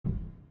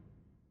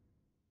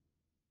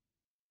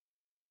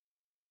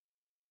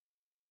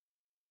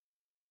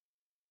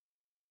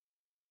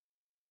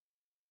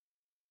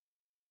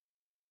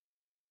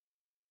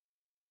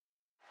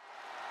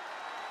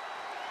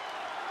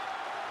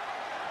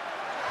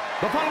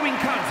The following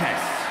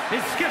contest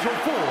is scheduled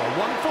for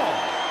one fall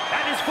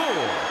and is for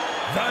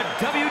the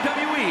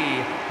WWE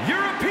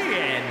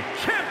European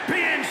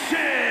Championship.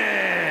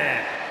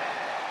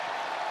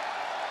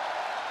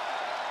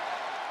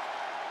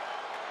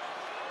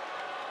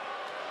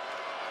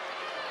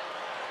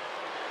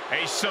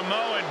 A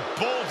Samoan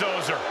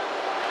bulldozer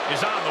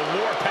is on the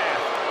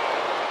warpath.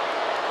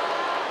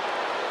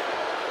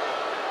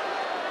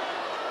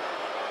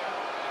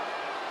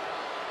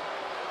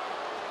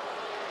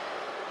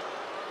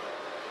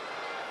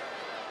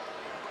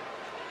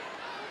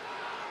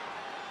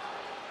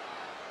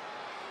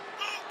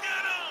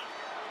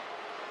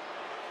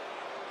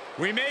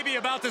 We may be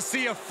about to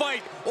see a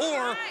fight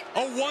or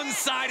a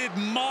one-sided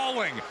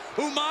mauling.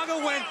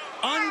 Umaga went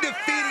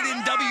undefeated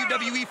in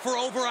WWE for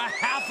over a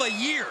half a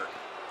year.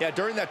 Yeah,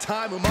 during that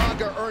time,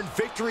 Umaga earned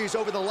victories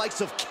over the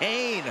likes of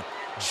Kane,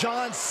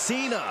 John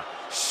Cena,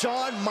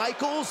 Shawn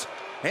Michaels,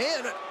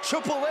 and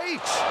Triple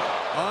H.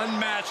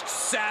 Unmatched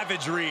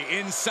savagery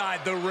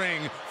inside the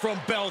ring from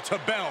bell to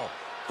bell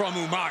from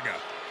Umaga.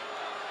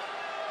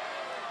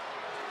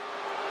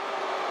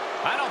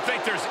 I don't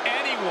think there's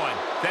anyone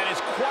that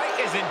is quite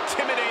as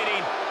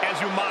intimidating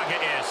as Umaga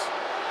is.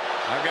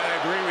 I've got to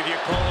agree with you,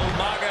 Cole.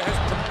 Umaga has...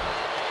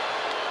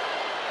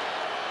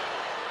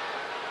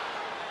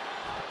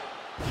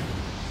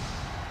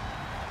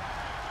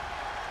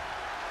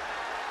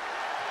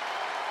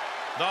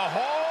 The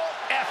whole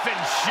effing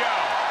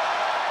show.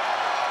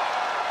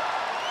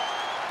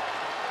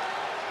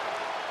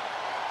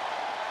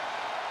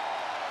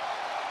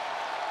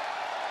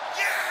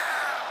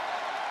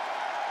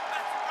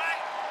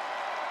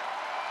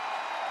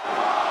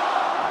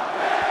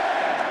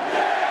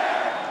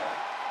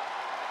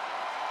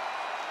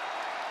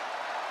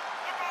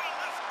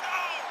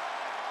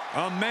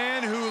 A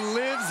man who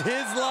lives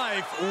his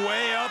life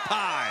way up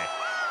high.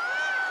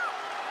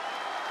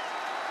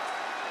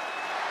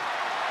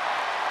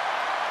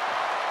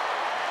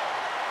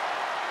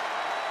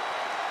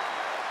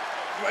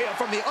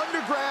 From the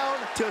underground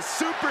to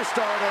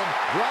superstardom,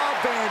 Rob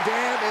Van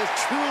Dam is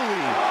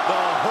truly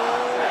the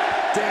whole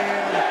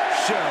damn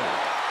show.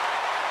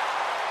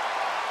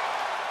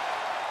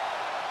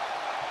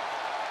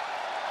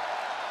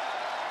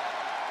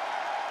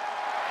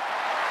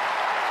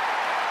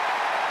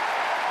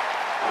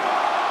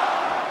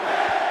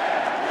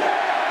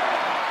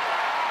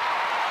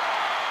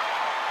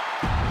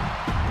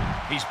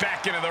 He's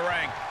back into the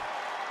ring.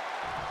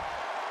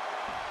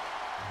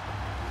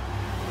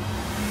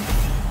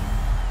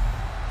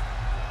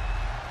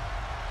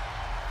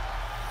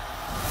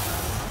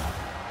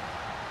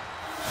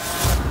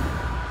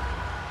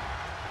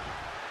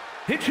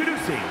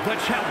 Introducing the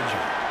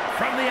challenger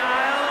from the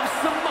Isle of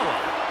Samoa,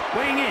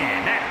 weighing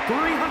in at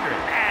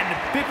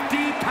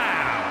 350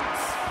 pounds,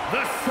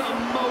 the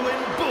Samoan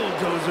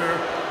bulldozer,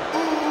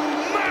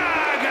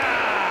 Umaga!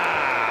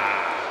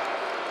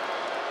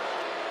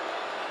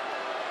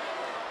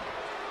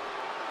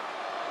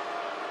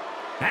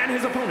 And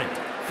his opponent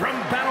from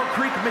Battle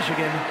Creek,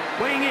 Michigan,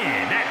 weighing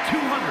in at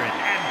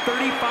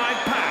 235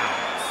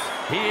 pounds,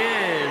 he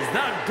is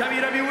the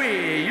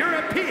WWE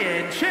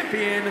European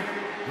Champion,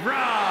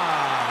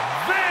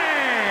 Rob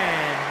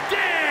Van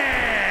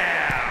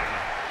Dam!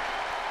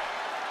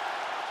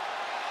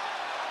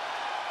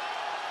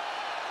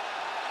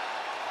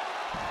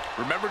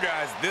 Remember,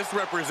 guys, this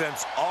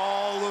represents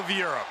all of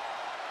Europe.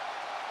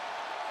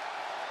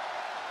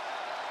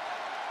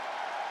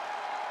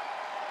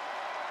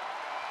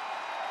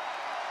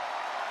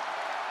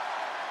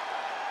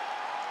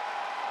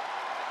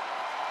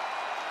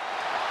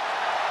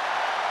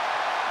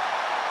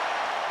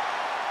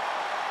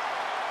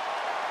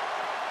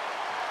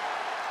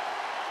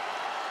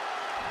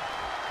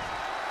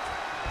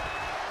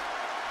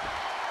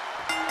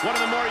 One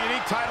of the more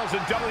unique titles in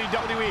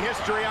WWE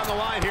history on the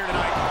line here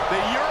tonight. The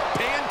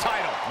European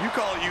title. You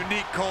call it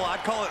unique, Cole.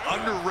 I'd call it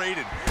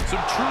underrated. Some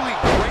truly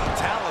great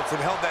talents have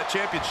held that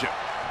championship.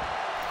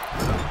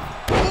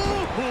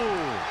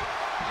 Ooh.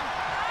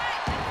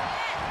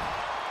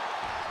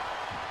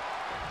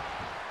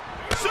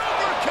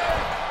 Super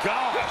kick!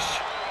 Gosh!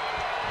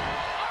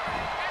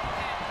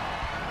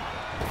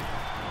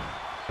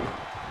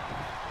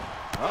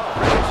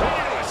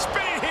 Oh, a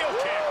spinning heel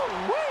kick.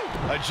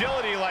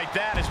 Agility like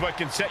that is what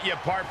can set you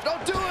apart.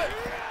 Don't do it!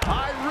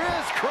 High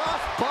risk,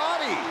 cross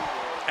body.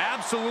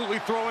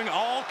 Absolutely throwing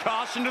all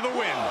caution to the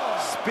wind.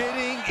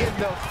 Spitting in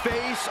the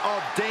face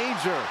of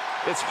danger.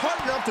 It's hard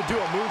enough to do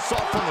a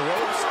moonsault from the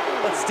ropes,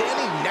 but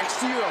standing next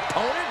to your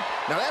opponent?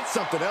 Now that's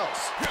something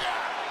else.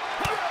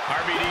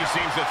 RVD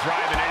seems to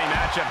thrive in any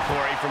matchup,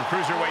 Corey. From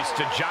cruiserweights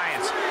to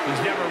giants,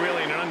 he's never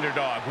really an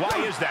underdog.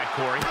 Why is that,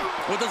 Corey?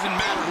 Well, it doesn't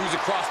matter who's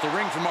across the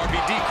ring from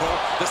RVD, Cole.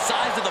 The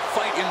size of the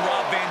fight in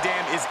Rob Van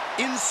Dam is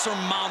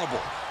insurmountable.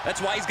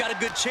 That's why he's got a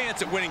good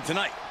chance at winning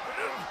tonight.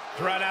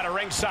 Thrown out of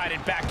ringside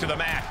and back to the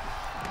mat.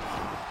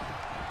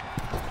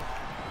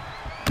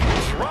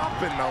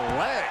 Dropping the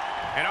leg.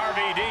 And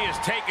RVD is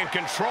taking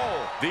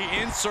control. The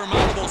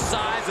insurmountable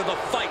size of the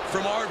fight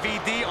from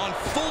RVD on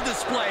full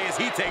display as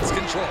he takes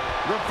control.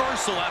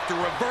 Reversal after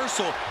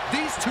reversal.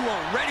 These two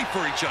are ready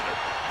for each other.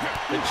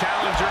 The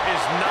challenger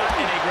is not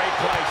in a great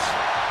place.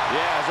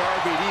 Yeah, as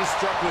RVD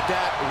struck with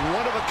that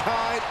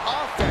one-of-a-kind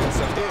offense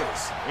of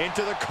his.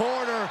 Into the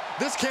corner.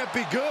 This can't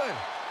be good.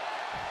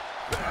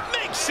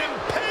 Makes him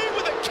pay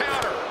with a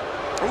counter.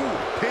 Ooh,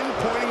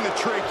 pinpointing the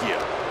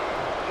trachea.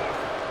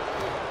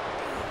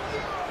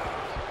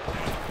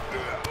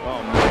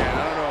 Oh, man,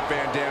 I don't know if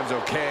Van Dam's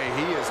okay.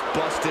 He is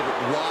busted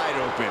wide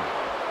open.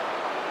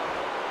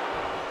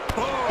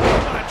 Oh,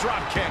 what a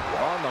drop kick.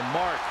 On the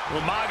mark.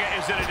 Umaga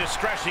is in a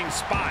distressing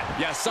spot.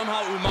 Yeah,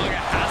 somehow Umaga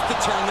has to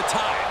turn the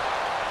tide.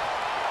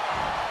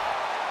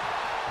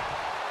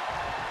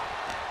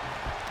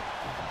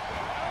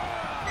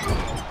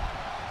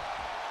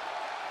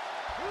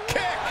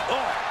 Kick.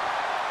 Oh.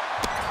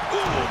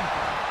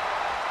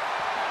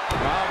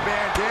 Now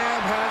Van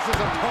Dam has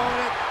his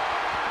opponent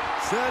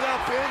set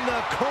up in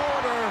the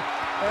corner,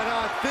 and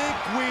I think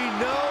we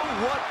know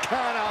what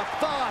kind of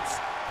thoughts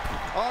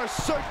are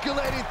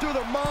circulating through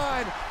the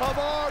mind of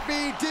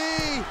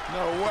RVD.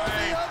 No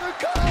way. The other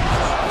coach.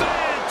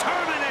 Van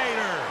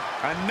Terminator.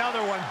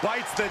 Another one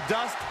bites the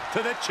dust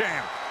to the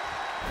champ.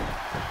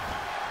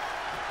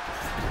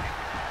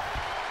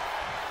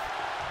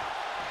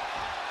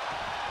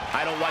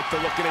 I don't like the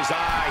look in his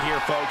eye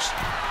here, folks.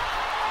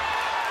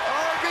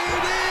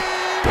 RVD.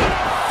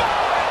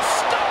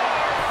 Five-star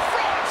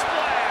frog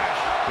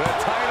splash. The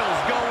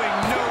title's going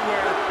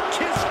nowhere.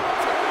 Kiss.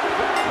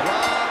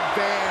 Rob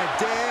Van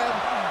Dam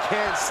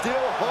can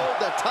still hold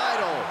the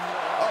title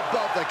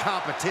above the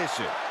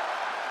competition.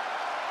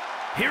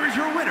 Here is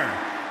your winner,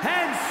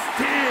 and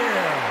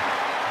still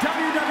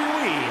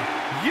WWE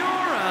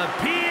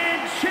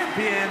European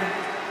Champion,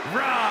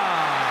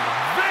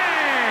 Rob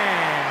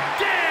Van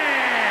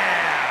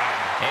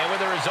Dam. And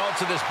with the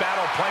results of this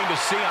battle plain to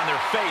see on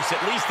their face,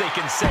 at least they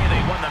can say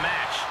they won the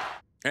match.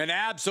 An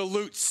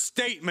absolute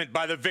statement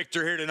by the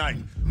victor here tonight.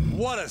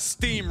 What a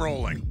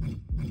steamrolling.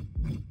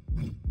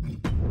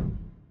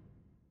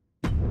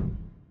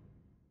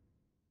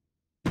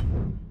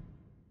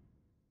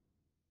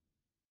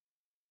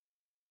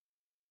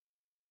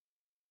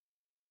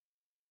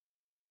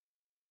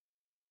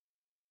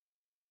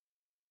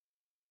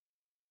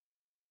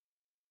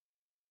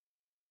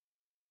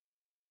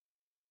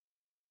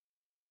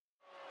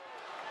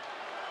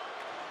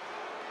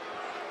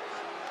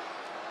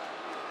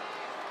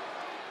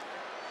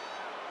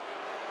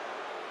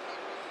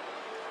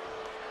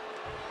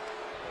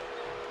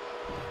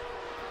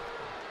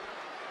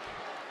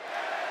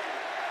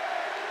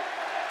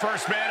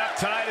 First man up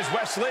tonight is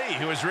Wes Lee,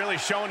 who has really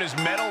shown his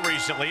mettle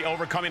recently,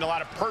 overcoming a lot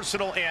of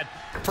personal and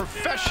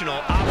professional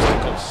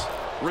obstacles.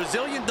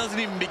 Resilient doesn't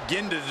even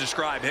begin to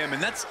describe him,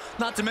 and that's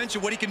not to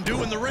mention what he can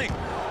do in the ring.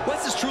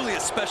 Wes is truly a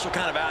special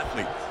kind of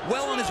athlete,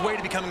 well on his way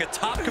to becoming a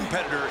top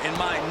competitor in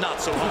my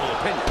not-so-humble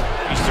opinion.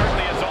 He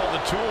certainly has all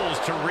the tools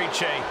to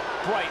reach a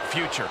bright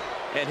future.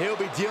 And he'll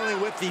be dealing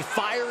with the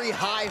fiery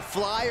high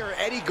flyer,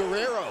 Eddie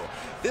Guerrero.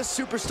 This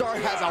superstar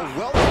has a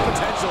wealth of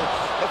potential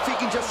if he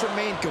can just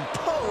remain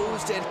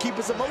composed and keep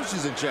his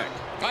emotions in check.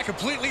 I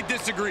completely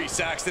disagree,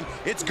 Saxton.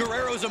 It's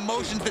Guerrero's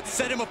emotions that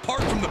set him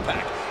apart from the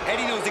pack.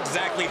 Eddie knows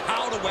exactly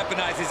how to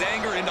weaponize his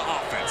anger into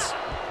offense.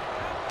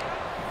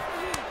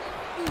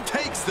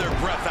 Takes their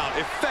breath out,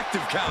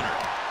 effective counter.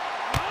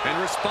 And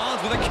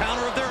responds with a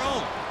counter of their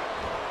own.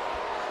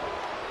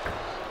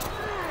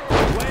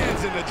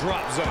 Lands in the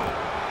drop zone.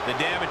 The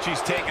damage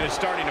he's taken is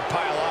starting to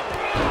pile up.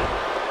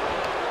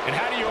 And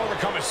how do you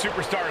overcome a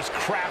superstar as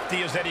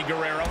crafty as Eddie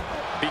Guerrero?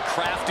 Be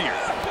craftier.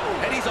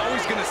 Eddie's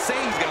always going to say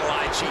he's going to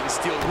lie, cheat, and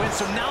steal wins,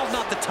 so now's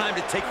not the time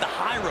to take the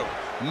high road.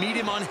 Meet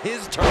him on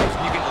his terms,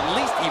 and you can at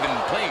least even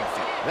the playing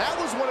field. That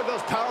was one of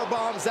those power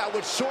bombs that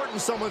would shorten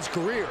someone's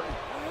career.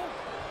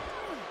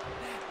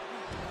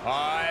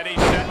 Eddie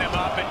setting him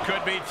up. It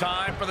could be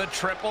time for the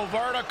triple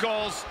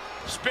verticals.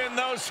 Spin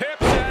those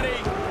hips,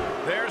 Eddie.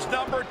 There's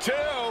number 2.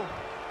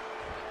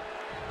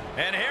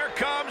 And here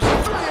comes 3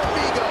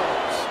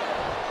 amigos.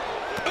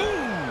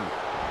 Ooh!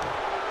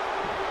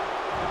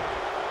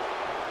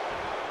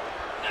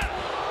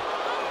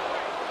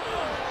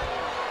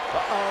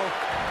 Uh-oh.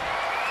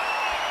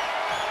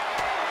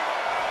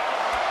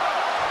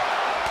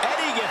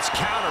 Eddie gets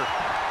countered.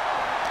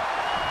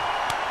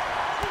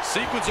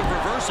 Sequence of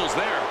reversals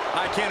there.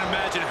 I can't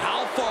imagine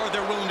how far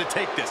they're willing to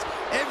take this.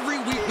 Every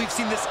week we've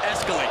seen this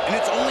escalate, and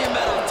it's only a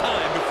matter of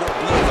time before it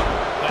blows up.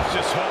 Let's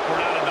just hope we're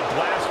not in the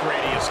blast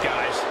radius,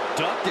 guys.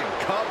 Ducked and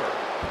covered.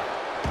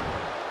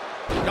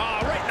 Oh,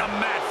 right in the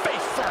mat,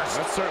 face first.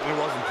 That certainly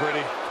wasn't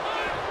pretty.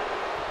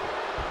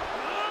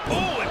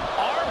 Ooh, an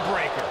arm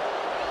breaker.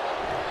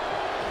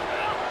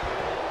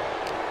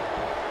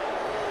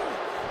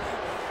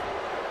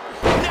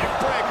 Neck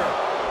breaker.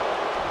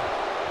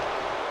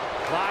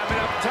 Climbing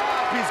up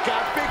top, he's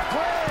got big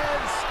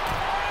plans.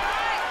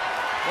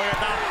 Where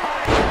the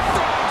high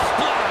frog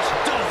splash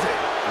does it.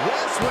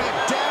 Wes went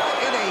down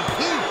in a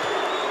heap.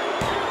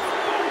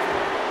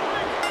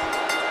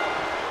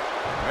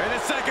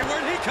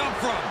 come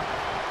from?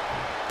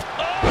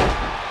 Oh!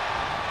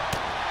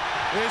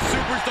 This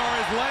superstar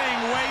is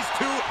laying waste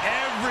to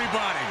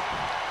everybody.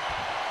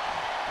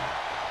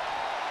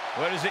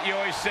 What is it you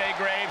always say,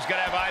 Graves?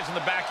 Gotta have eyes on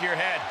the back of your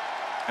head.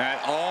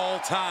 At all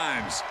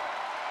times.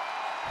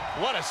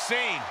 What a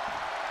scene.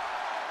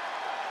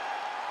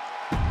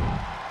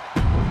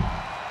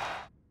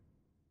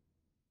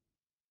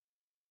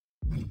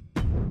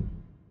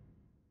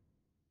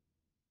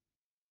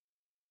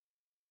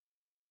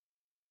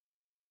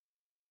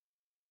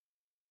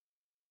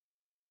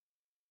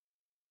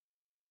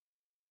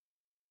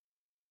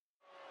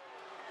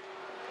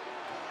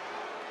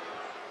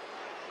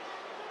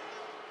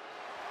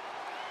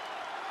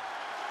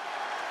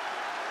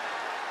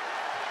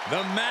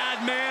 The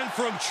madman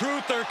from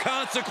Truth or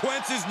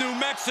Consequences, New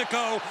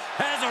Mexico,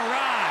 has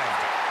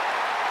arrived.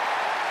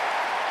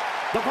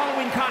 The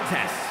following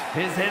contest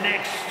is an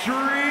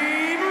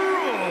Extreme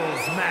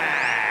Rules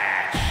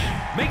match.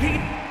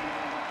 Making...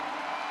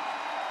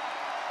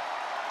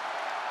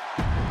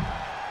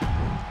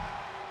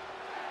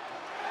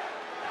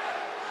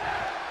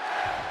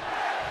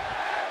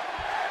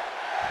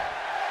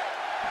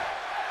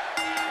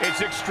 It's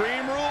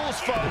Extreme Rules,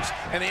 folks,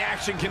 and the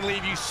action can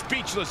leave you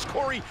speechless.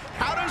 Corey,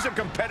 how does a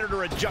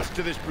competitor adjust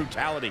to this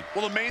brutality?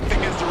 Well, the main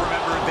thing is to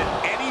remember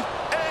that any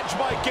Edge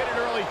might get an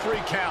early 3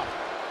 count.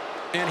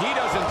 And he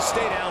doesn't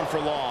stay down for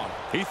long.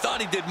 he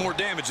thought he did more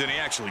damage than he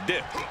actually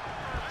did.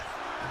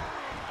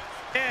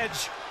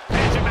 Edge,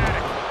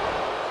 Edge-o-matic.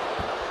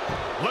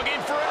 Looking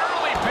for an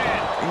early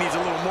pin. He needs a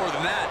little more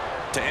than that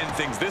to end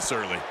things this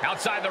early.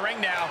 Outside the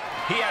ring now.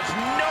 He has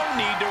no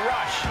need to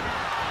rush.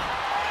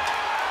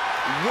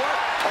 What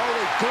are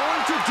they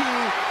going to do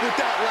with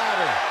that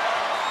ladder?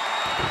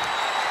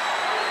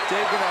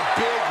 Taking a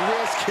big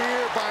risk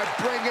here by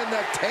bringing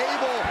the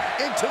table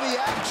into the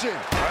action.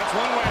 That's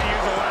one way to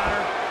use a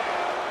ladder.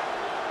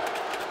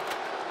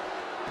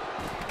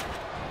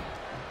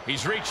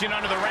 He's reaching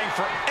under the ring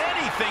for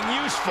anything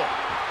useful.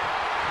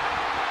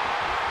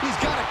 He's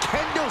got a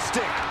kendo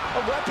stick,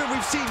 a weapon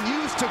we've seen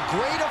used to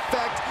great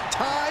effect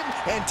time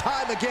and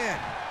time again.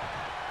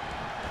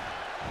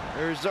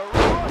 There's a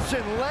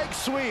Russian leg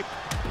sweep.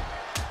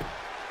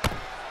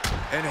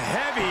 And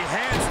heavy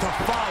hands to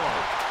follow.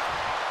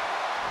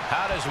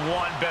 How does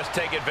one best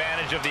take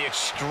advantage of the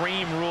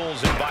Extreme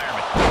Rules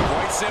environment?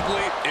 Quite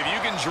simply, if you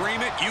can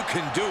dream it, you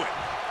can do it.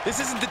 This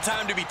isn't the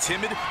time to be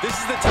timid. This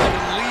is the time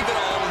to leave it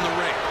all in the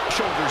ring.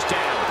 Shoulders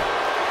down.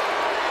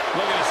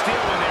 Looking to steal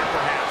one there,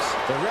 perhaps.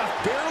 The ref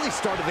barely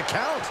started the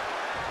count.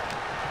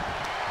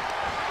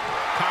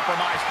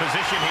 Compromised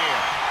position here.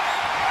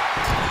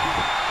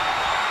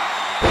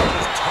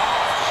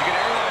 She get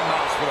airline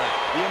miles for that.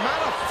 The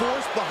amount of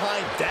force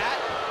behind that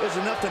is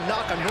enough to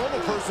knock a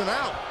normal person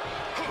out.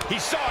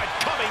 He saw it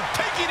coming,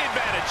 taking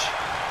advantage.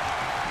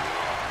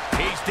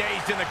 He's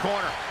dazed in the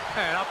corner.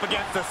 And up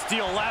against the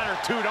steel ladder,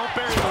 too. Don't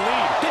bury the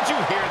lead. Did you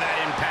hear that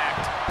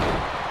impact?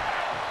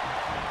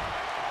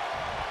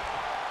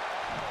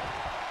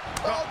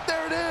 Oh,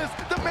 there it is.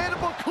 The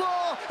mandible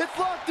claw. It's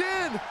locked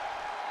in.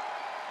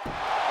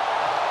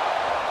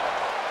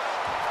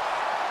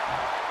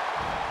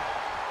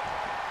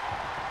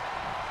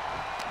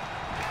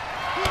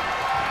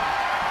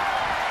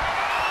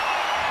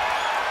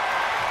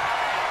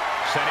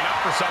 Setting up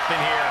for something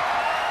here.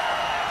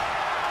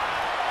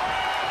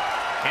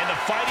 And the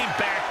fighting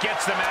back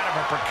gets them out of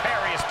a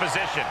precarious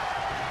position.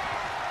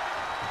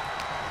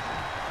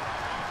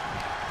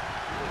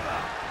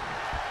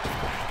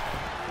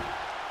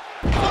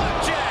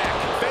 Jack,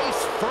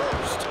 face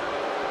first.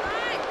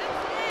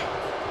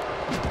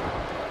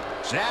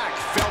 Jack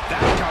felt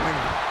that coming.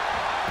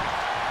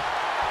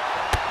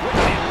 With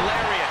a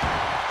lariat.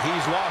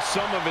 He's lost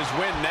some of his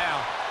wind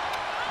now.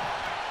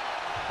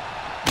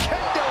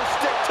 Kendo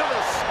stick to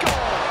the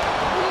skull.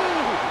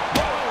 Ooh.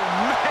 Oh,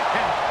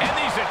 man. And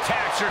these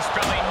attacks are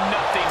spelling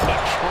nothing but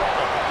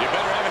trouble. You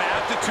better have an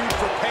aptitude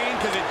for pain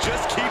because it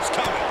just keeps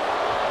coming.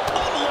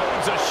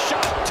 Unloads a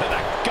shot to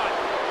the gut.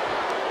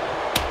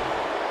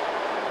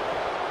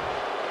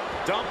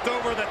 Dumped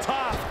over the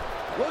top.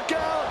 Look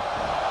out.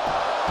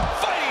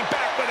 Fighting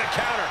back with a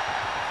counter.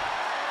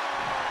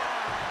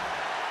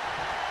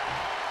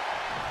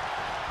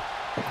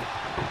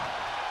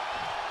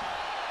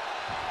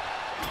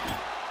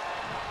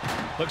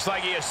 Looks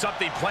like he has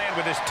something planned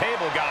with his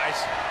table, guys.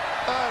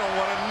 I don't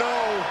want to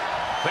know.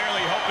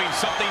 Clearly hoping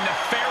something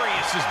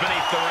nefarious is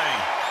beneath the ring.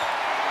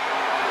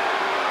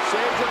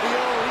 Shades of the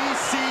old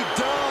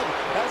ECW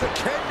as a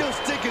kendo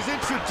stick is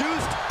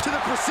introduced to the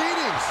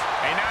proceedings.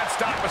 A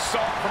non-stop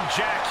assault from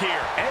Jack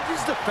here.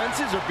 Edge's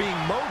defenses are being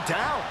mowed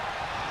down.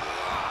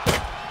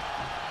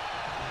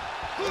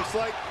 Looks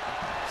like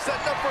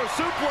setting up for a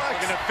suplex.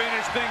 Going to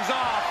finish things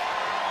off.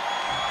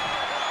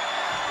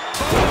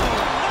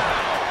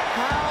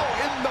 How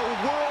in the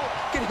world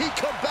can he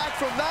come back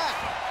from that?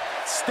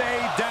 Stay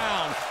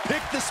down.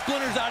 Pick the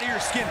splinters out of your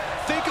skin.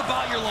 Think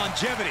about your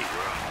longevity.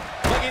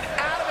 Looking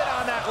out of it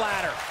on that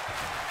ladder.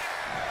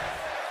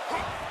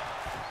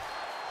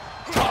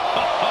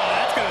 Oh,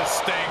 that's going to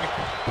sting.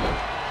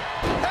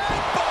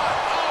 Headbutt!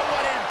 Oh,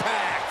 what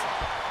impact!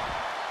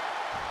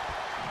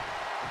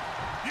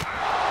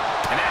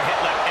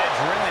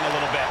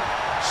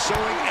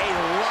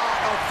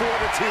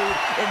 attitude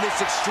in this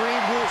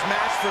Extreme Rules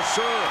match for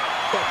sure,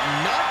 but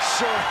not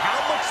sure how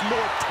much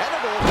more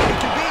tenable it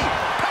can be.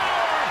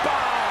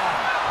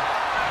 Powerbomb!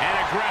 An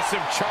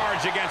aggressive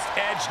charge against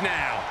Edge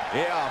now.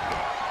 Yeah.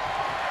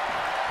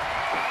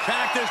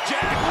 Cactus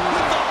Jack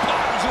with the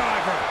power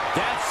driver.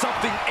 That's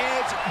something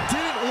Edge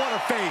didn't want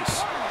to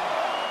face.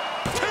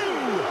 2!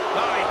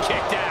 Oh, he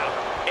kicked out.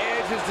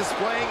 Edge is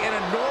displaying an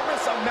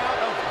enormous amount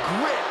of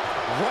grit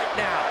right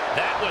now.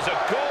 That was a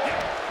goal.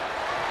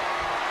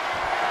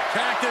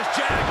 Cactus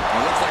Jack.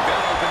 Looks like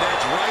that opened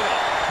Edge right up.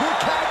 Will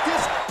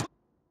Cactus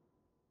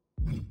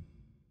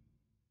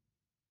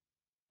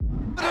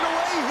put it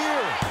away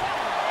here?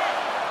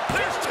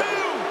 There's 2!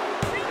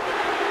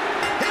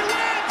 He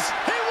wins!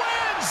 He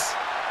wins!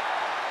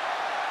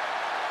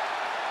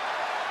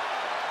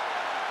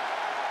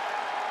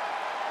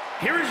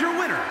 Here is your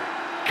winner,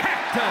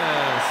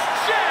 Cactus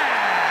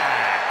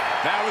Jack!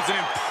 That was an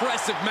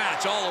impressive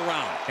match all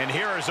around. And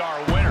here is our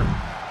winner.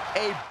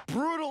 A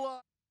brutal...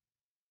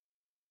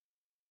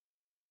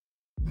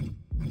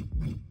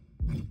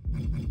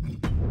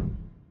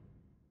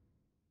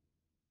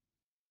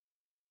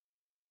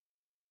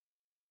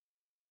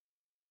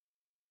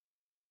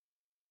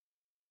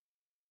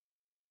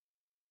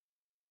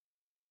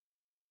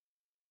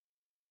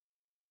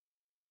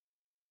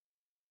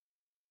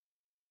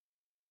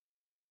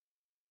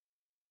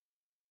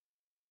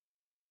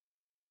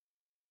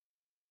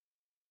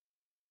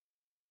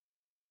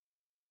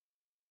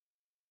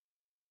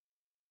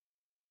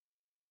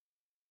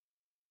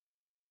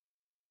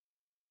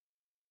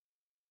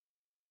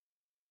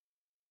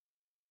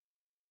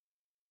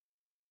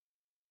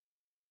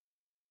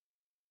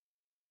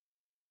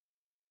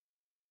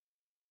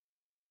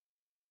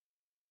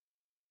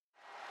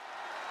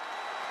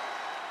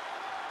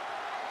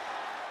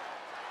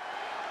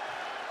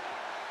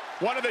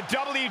 One of the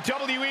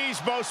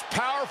WWE's most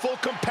powerful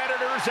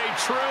competitors, a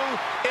true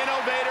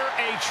innovator,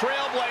 a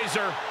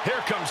trailblazer. Here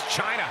comes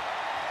Chyna.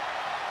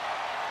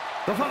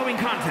 The following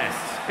contest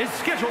is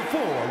scheduled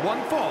for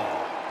one fall.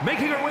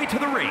 Making her way to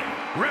the ring,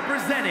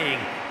 representing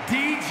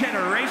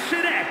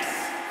D-Generation X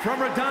from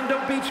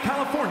Redondo Beach,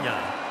 California,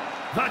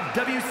 the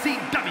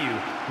WCW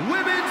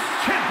Women's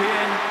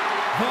Champion,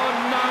 the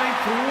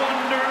 9th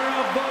wonder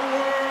of the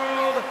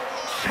world,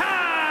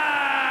 Chyna!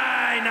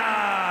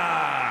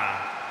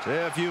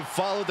 If you've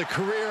followed the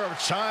career of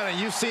Chyna,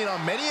 you've seen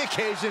on many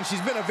occasions she's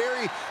been a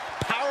very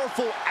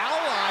powerful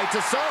ally to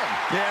some.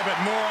 Yeah, but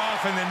more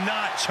often than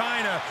not,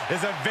 Chyna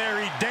is a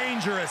very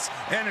dangerous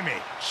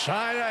enemy.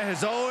 Chyna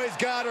has always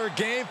got her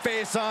game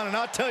face on, and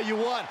I'll tell you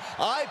what,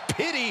 I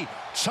pity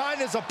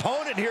Chyna's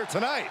opponent here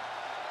tonight.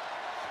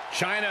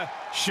 Chyna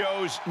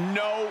shows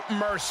no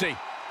mercy.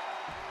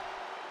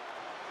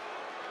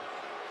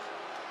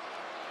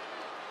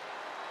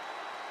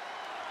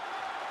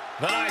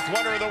 The 9th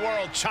wonder of the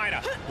world,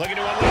 Chyna, looking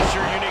to unleash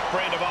your unique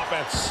brand of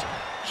offense.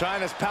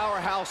 Chyna's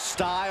powerhouse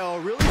style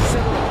really set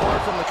her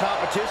apart from the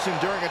competition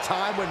during a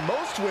time when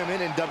most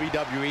women in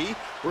WWE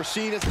were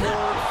seen as more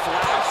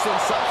flash than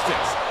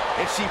substance.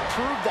 And she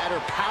proved that her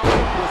power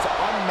was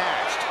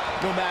unmatched,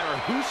 no matter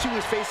who she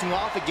was facing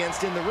off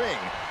against in the ring,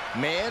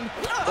 man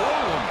or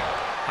woman.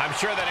 I'm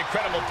sure that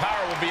incredible power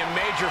will be a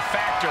major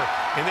factor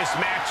in this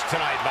match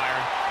tonight,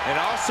 Byron. And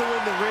also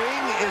in the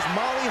ring is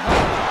Molly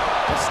Holly.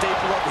 A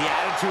staple of the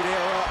Attitude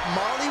Era,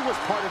 Molly was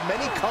part of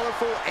many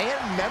colorful and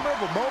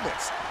memorable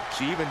moments.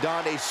 She even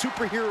donned a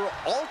superhero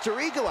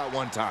alter ego at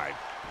one time.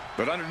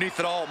 But underneath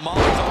it all,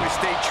 Molly's always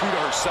stayed true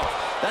to herself.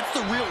 That's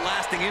the real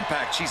lasting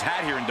impact she's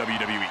had here in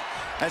WWE.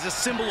 As a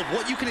symbol of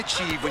what you can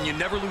achieve when you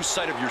never lose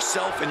sight of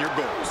yourself and your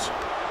goals.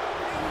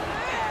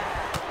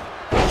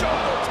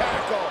 Shoulder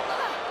tackle.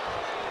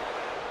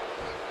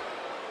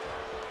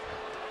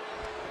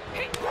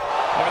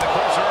 Over the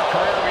course of her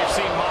career, we've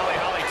seen Molly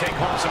Holly take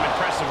home some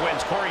impressive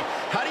wins. Corey,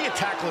 how do you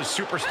tackle a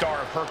superstar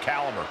of her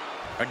caliber?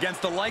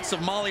 Against the likes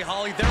of Molly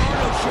Holly, there are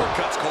no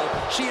shortcuts, Cole.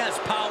 She has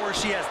power,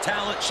 she has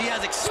talent, she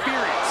has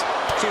experience.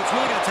 So it's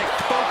really going to take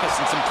focus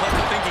and some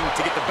clever thinking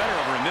to get the better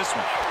of her in this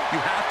one. You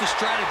have to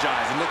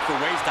strategize and look for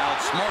ways to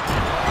outsmart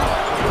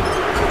her.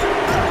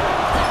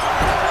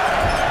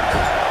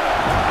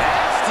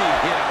 Nasty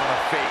hit on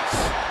the face.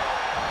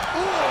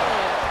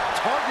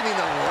 Ooh, targeting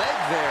the leg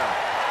there.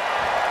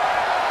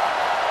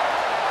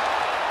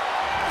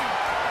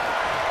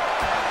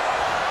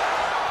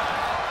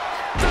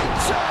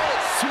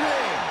 Giant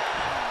swing.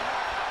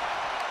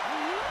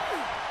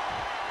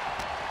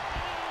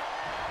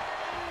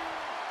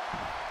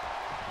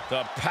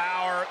 The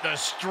power, the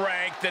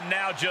strength, and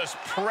now just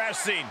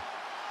pressing.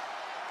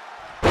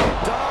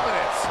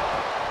 Dominance.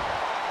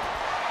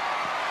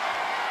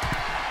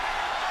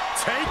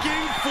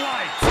 Taking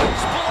flight.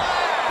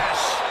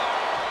 Splash!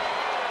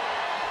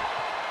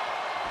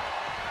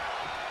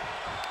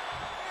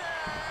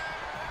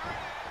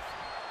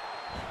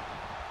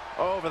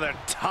 Over the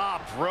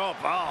top rope.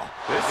 Oh,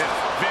 This is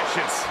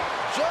vicious.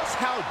 just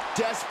how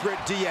desperate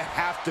do you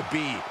have to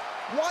be?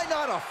 Why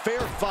not a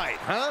fair fight,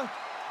 huh?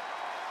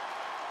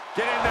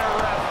 Get in there,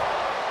 ref.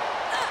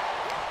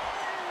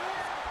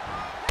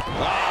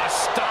 Ah,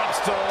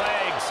 stomps to the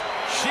legs.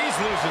 she's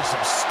losing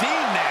some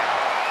steam now.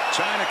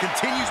 China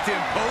continues to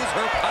impose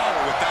her power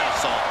with that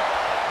assault.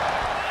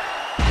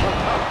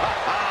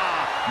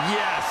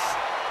 Yes.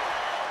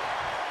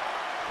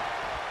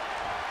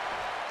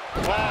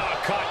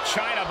 Oh, caught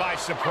China by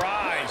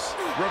surprise.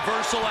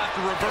 Reversal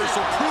after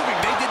reversal, proving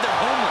they did their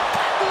homework.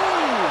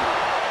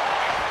 Ooh.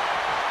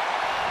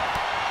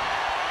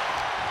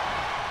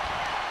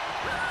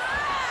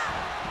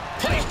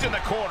 Placed in the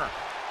corner.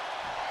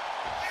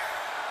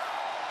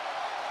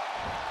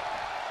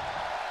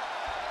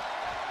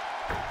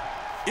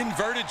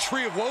 Inverted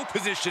tree of woe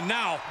position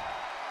now.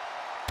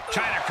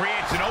 China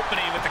creates an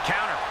opening with the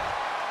counter.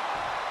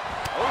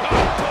 Oh,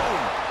 boom.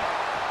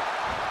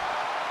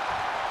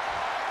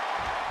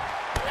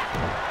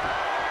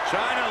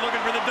 China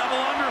looking for the double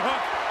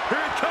underhook.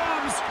 Here it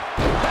comes.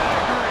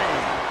 Pedigree.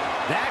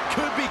 That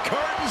could be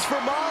curtains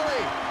for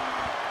Molly.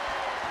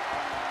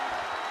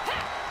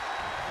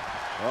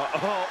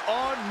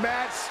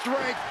 Unmatched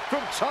strength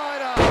from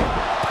China.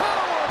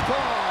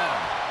 Powerbomb.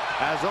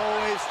 As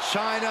always,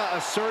 China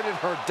asserted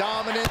her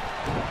dominance.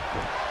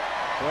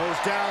 Goes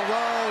down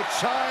low.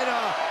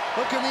 China.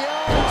 Look in the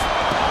eyes.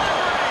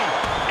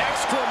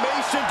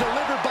 Exclamation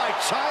delivered by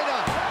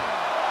China.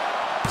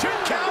 2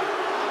 count.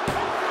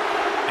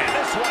 And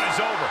this one is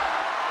over.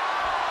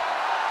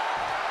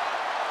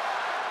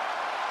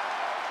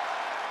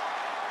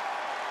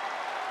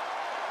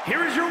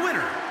 Here is your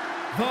winner,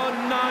 the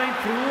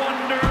 9th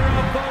wonder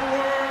of the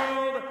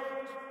world.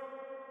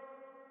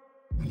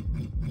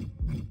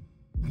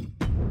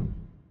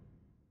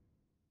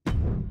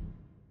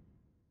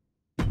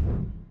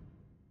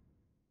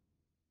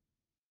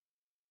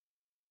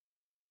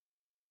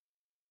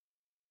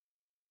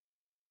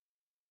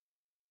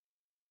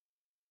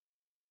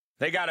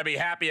 They got to be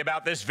happy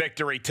about this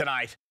victory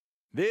tonight.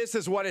 This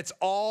is what it's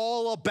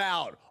all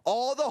about.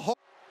 All the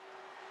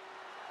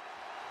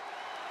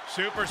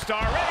Superstar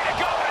ready to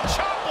go with a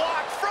chop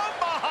block from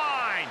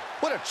behind.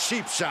 What a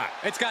cheap shot.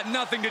 It's got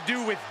nothing to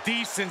do with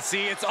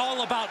decency. It's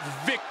all about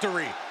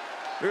victory.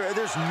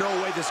 There's no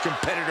way this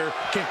competitor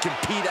can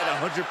compete at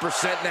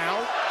 100%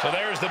 now. So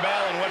there's the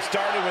bell, and what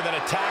started with an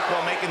attack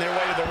while making their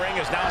way to the ring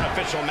is now an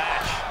official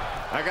match.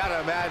 I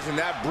gotta imagine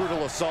that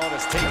brutal assault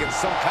has taken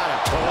some kind of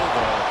toll,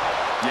 though.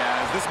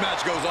 Yeah, as this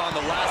match goes on, the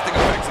lasting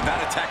effects of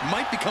that attack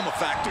might become a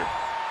factor.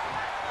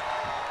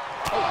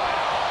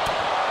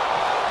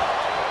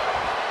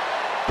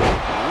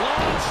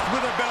 Launched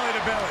with a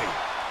belly-to-belly.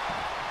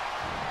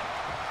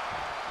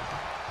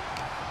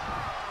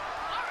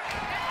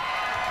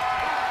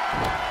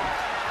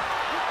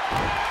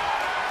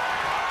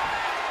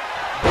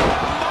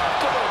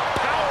 Remarkable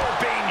power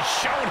being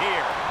shown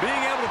here.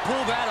 Being able to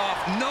pull that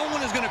off, no one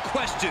is going to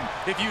question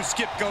if you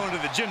skipped going to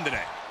the gym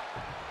today.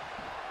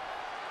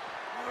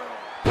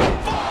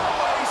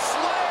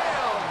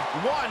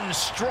 One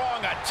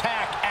strong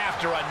attack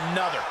after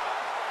another.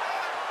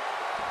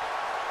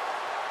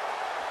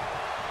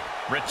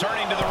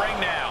 Returning to the ring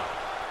now.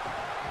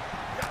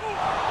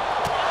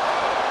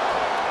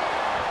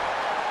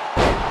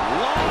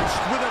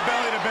 Launched with a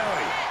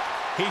belly-to-belly.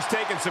 He's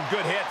taking some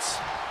good hits.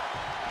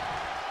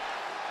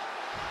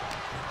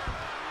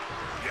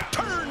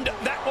 Turned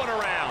that one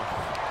around.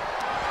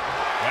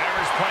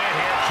 Whatever's playing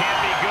here can't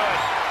be good.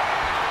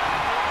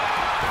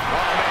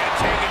 Oh, man,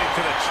 taking it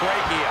to the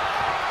trachea.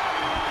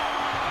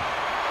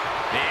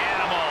 The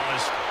animal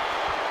is...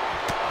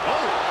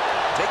 Oh,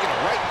 taking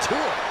it right to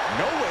him.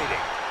 No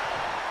waiting.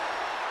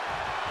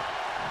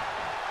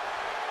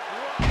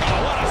 Oh,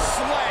 what a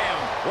slam.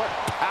 What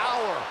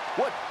power.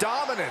 What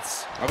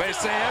dominance. Well, they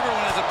say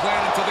everyone has a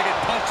plan until they get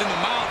punched in the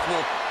mouth.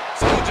 Well,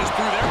 someone just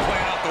threw their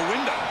plan out the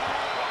window.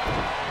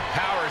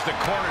 Power is the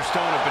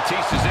cornerstone of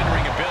Batista's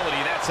in-ring ability.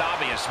 That's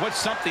obvious.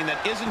 What's something that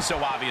isn't so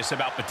obvious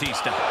about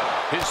Batista?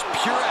 His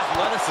pure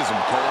athleticism,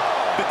 Cole.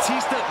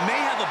 Batista may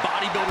have a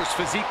bodybuilder's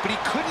physique, but he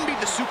couldn't be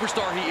the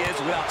superstar he is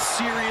without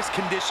serious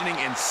conditioning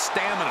and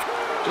stamina.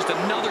 Just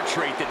another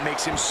trait that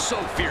makes him so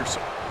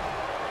fearsome.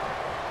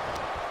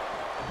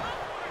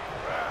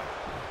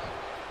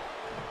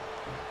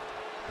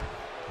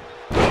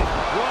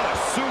 What a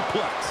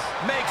suplex.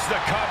 Makes the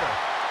cover.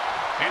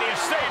 And he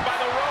is stayed by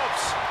the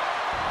ropes.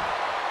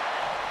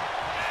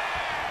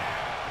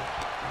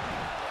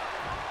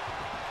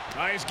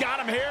 He's got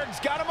him here. He's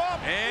got him up.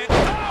 And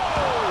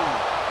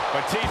oh!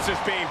 Batista's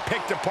being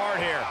picked apart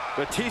here.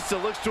 Batista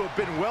looks to have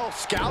been well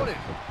scouted.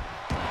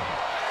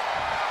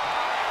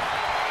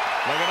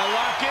 Looking to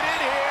lock it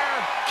in here.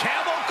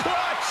 Camel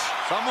clutch.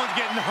 someone's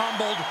getting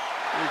humbled.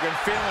 You can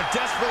feel him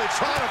desperately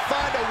trying to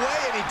find a way,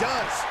 and he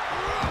does.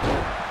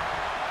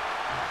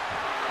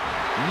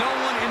 No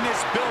one in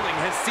this building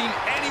has seen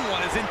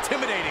anyone as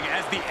intimidating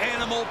as the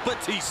Animal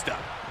Batista.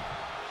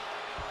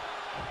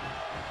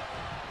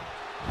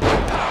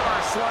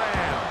 Power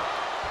slam.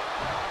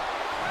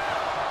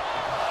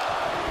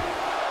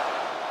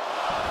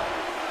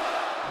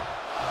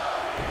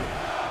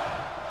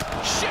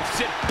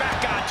 Shifts it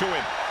back onto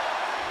him.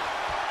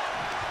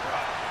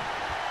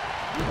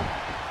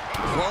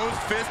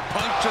 Closed fist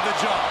punch to the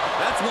jaw.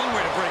 That's one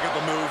way to break up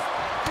a move.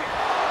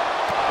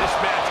 This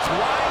match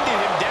grinded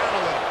him down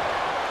a little.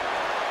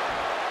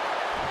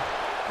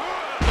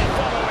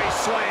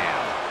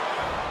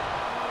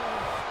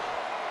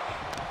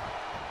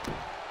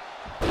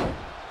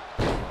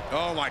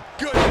 my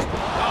goodness.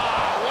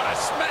 Oh, what a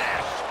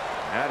smash.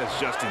 That is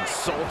just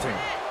insulting.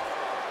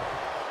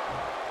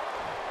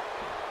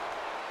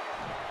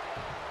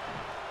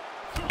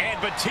 And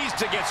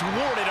Batista gets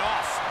warded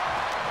off.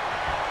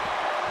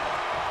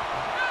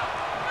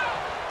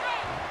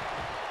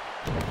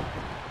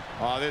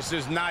 Oh, this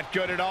is not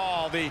good at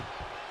all. The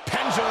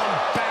pendulum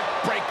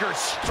backbreaker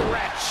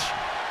stretch.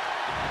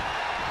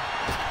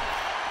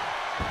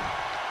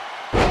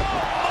 Oh,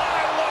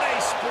 my, what a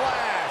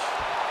splash.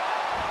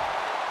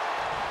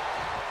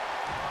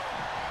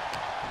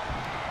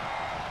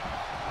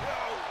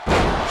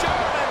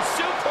 German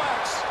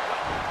suplex.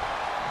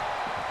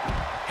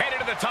 Headed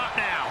to the top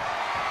now.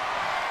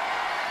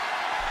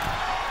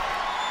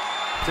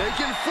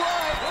 Taking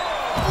flight.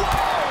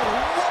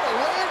 Whoa, what a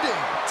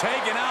landing.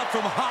 Taken out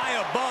from high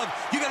above.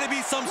 You got to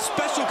be some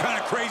special kind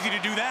of crazy to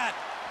do that.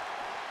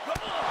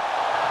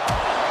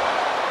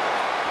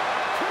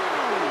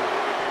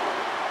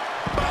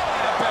 Belly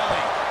to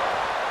belly.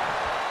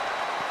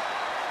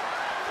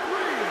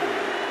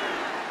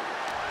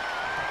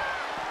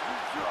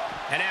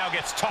 And now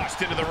gets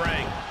tossed into the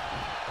ring.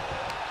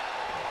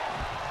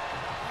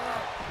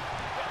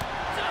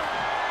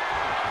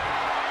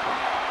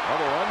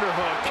 Double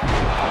underhook.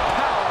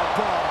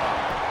 Powerbomb.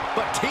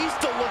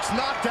 Batista looks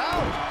knocked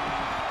out.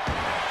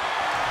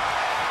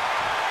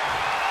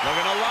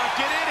 Looking to lock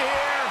it in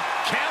here.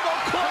 Camel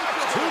clutch.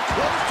 Too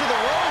close to the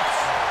ropes.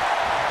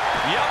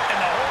 Yep, and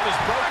the hold is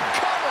broken.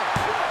 Cover.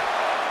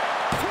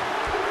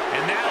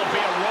 And that'll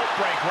be a rope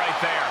break right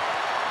there.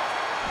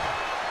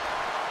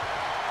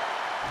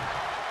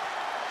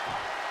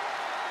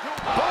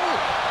 Boom.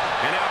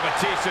 And now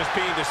Batista's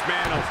being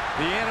dismantled.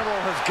 The animal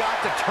has got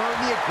to turn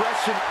the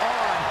aggression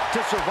on to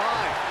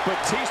survive.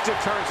 Batista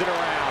turns it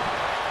around.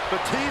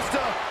 Batista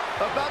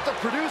about to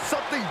produce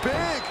something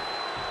big.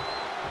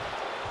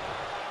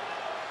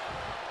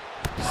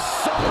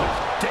 So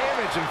much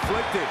damage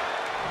inflicted.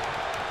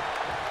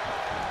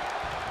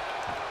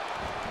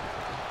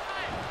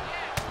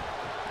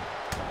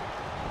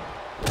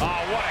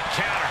 Oh, what a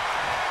counter.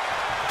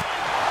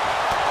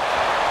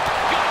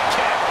 Good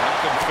kick.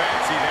 Nothing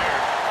fancy there.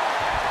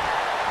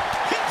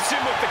 Hits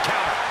him with the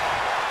counter.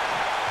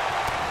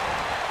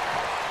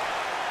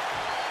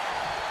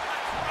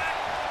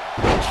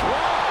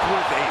 Drop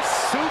with a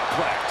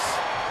suplex.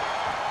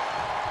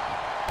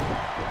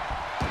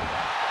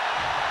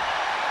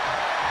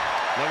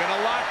 Looking to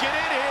lock it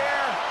in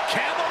here.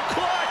 Camel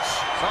clutch.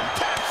 Some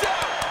taps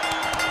out.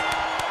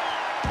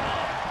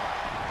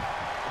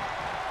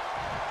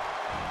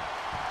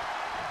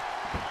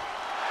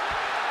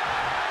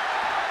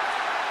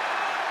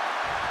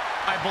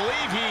 I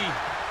believe he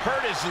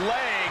hurt his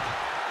leg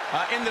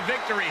in the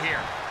victory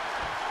here.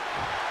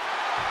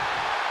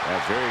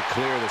 That's very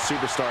clear, the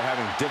superstar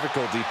having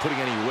difficulty putting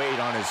any weight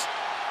on his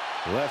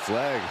left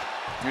leg.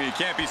 I mean, you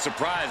can't be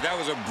surprised. That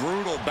was a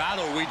brutal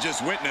battle we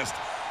just witnessed.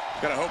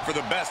 Gotta hope for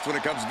the best when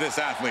it comes to this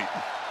athlete.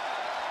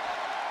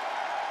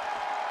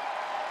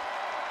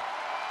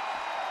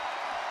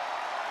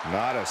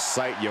 Not a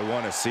sight you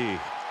want to see.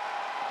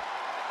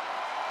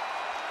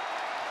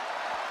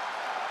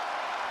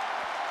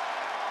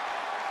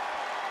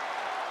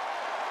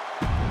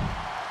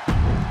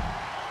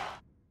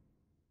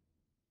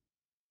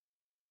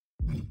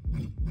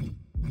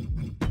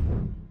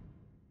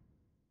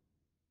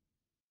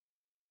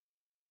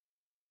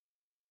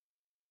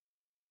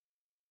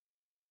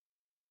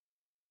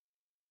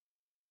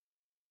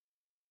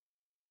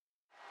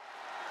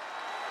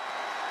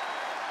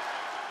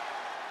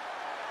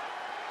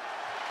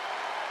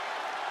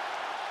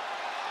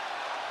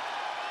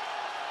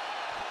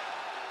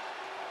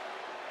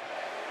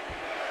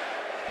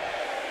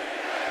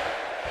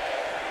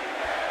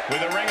 With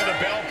the ring of the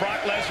bell,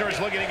 Brock Lesnar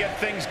is looking to get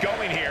things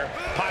going here.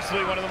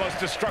 Possibly one of the most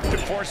destructive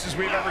forces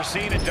we've ever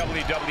seen in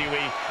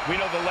WWE. We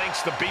know the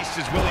lengths the Beast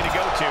is willing to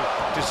go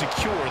to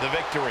secure the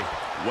victory.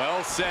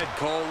 Well said,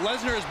 Cole.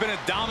 Lesnar has been a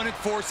dominant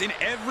force in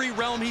every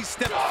realm he's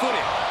stepped foot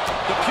in.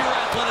 The pure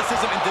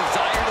athleticism and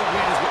desire to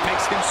win is what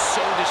makes him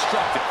so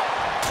destructive.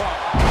 Well,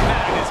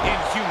 that and his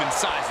inhuman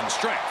size and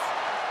strength.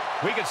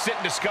 We could sit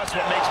and discuss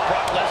what makes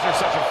Brock Lesnar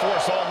such a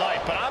force all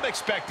night, but I'm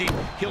expecting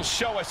he'll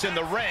show us in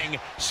the ring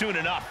soon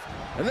enough.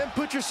 And then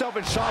put yourself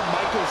in Shawn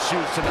Michaels'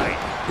 shoes tonight.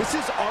 This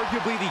is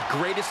arguably the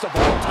greatest of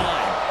all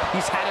time.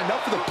 He's had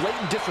enough of the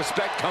blatant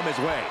disrespect come his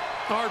way.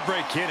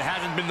 Heartbreak Kid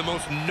hasn't been the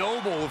most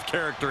noble of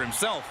character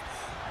himself,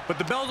 but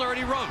the bell's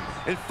already rung,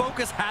 and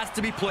focus has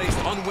to be placed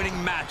on winning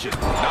matches,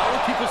 not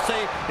what people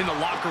say in the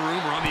locker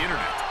room or on the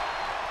internet.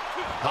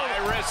 High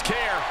risk here.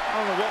 I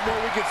don't know what more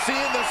we could see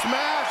in this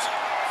match.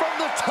 From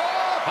the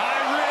top.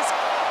 High risk.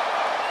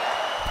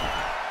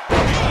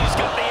 He's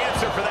got the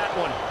answer for that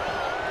one.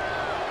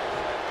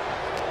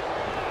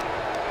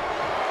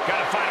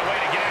 Got to find a way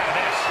to get out of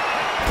this.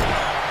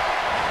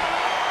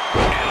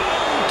 And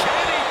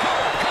can he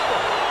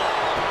cover?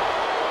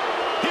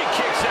 He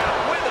kicks out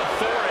with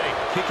authority.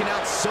 Kicking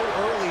out so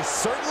early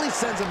certainly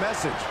sends a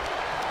message.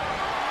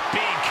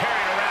 Being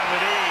carried around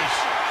with ease.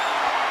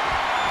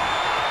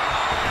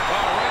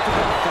 Oh, right to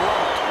the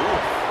throat. Ooh.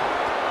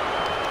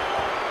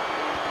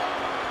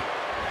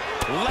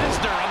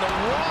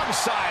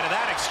 side of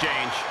that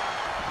exchange.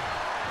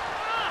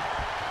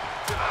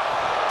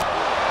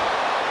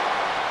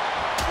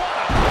 What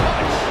a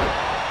punch!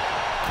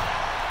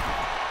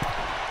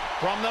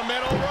 From the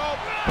middle rope.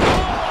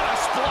 Oh, what a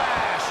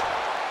splash!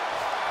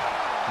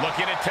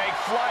 Looking to take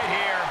flight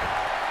here.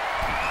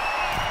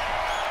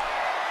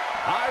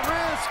 High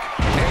risk.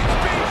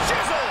 HB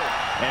chisel.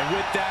 And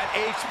with that,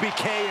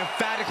 HBK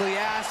emphatically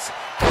asks,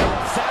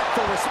 how's that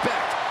for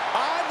respect?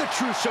 I'm the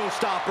true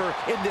showstopper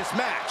in this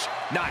match,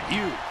 not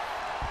you.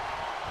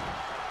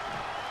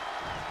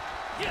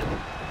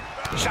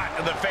 Shot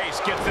to the face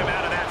gets them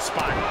out of that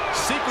spot.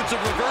 Sequence of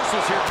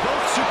reversals here.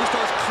 Both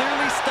superstars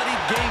clearly studied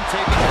game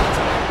tape ahead of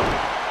time.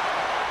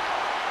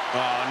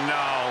 Oh,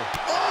 no.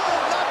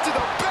 Oh, not to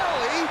the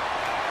belly.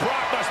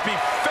 Brock must be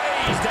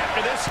phased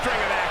after this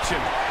string of action.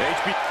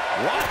 HB,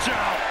 watch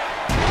out.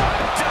 A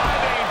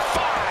diving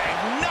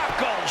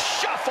five-knuckle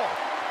shuffle.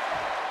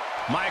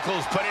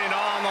 Michaels putting it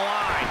all on the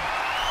line.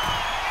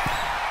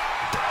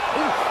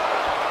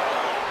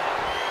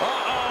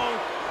 Uh-oh.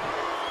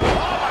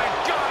 Oh, my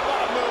God,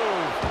 what a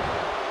move.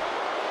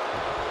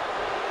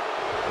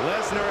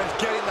 Lesnar is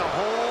getting the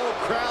whole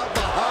crowd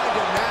behind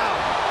him now.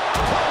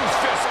 Close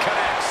fist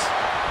connects.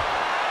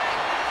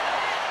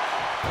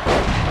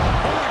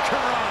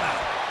 Hurricanrana.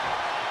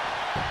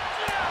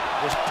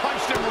 Just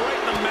punched him right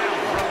in the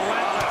mouth.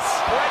 Relentless.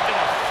 Right in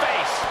the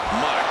face.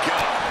 My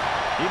God.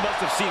 He must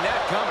have seen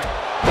that coming.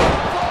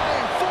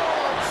 Flying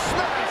forearm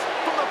smash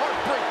from the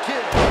Heartbreak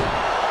Kid.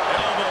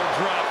 Elbow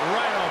drop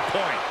right on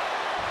point.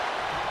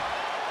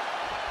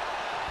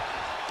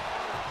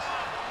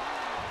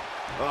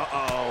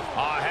 Uh-oh.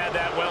 I had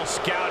that well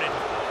scouted.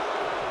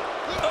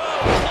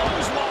 Oh,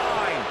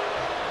 clothesline.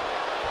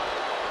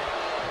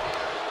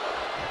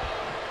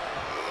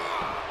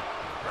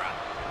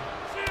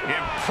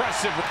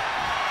 Impressive.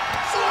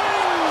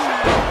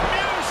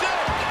 Music.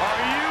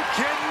 Are you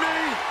kidding me?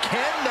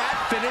 Can that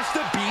finish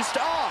the beast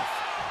off?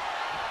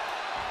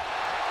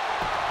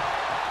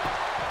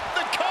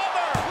 The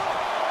cover.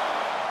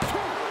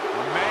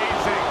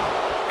 Amazing.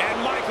 And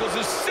Michaels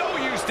is so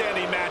used to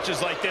ending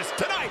matches like this.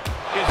 Tonight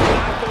is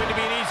not going to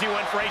be an easy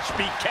one for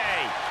HBK.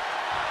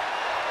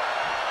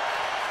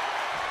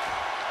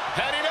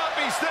 Heading up,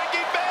 he's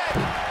thinking big.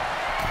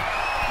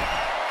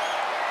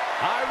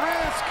 High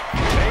risk.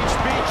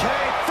 HBK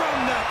from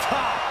the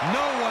top.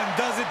 No one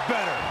does it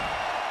better.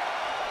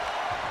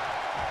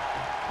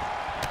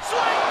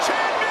 Swing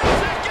chin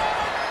music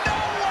out of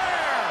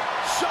nowhere.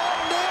 Shawn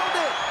nailed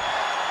it.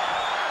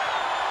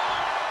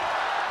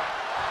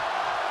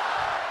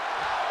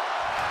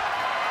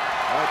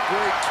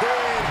 Heartbreak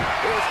Kid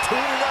is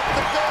tuning up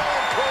the gun,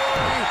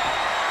 Corey.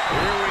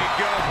 Here we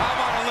go. How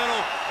about a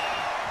little?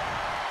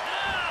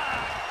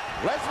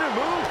 Lesnar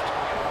moved.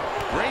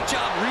 Great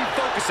job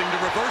refocusing to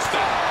reverse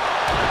that.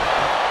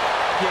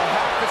 You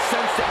have to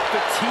sense that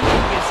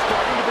fatigue is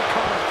starting to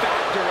become a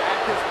factor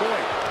at this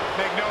point.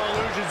 Make no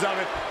illusions of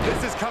it.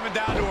 This is coming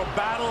down to a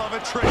battle of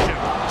attrition.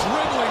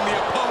 Dribbling the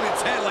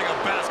opponent's head like a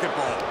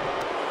basketball.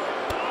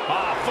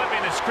 Ah,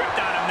 flipping the script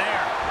on him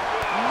there.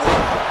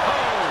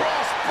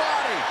 Cross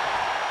body.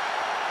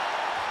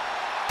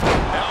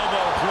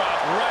 Elbow drop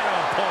right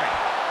on point.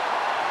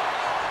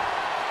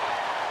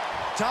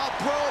 Top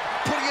rope,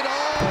 putting it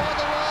all on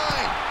the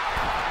line.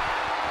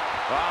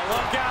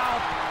 Look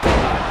out.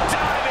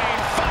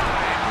 Diving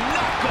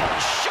five-knuckle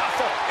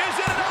shuffle. Is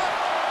it enough?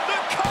 The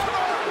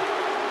cover.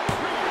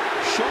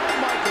 Shawn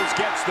Michaels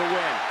gets the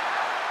win.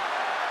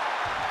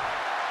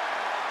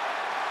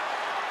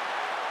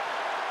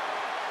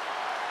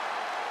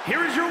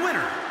 Here is your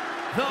winner,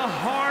 the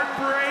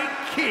Heartbreak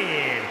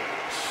Kid,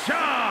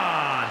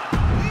 Shawn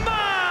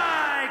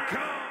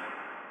Michaels.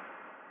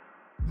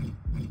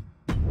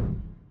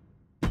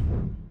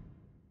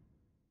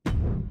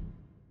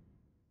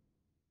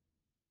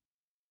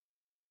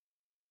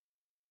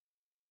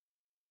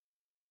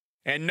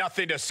 And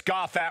nothing to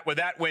scoff at with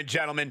that win,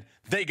 gentlemen.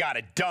 They got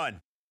it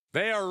done.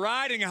 They are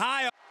riding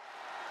high.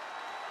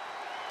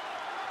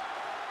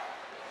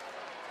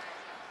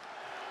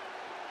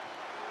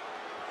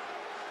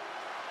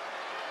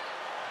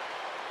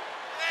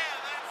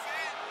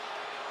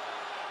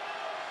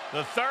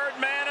 The third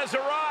man has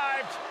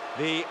arrived.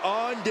 The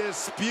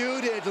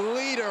undisputed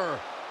leader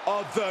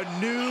of the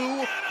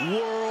New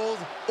World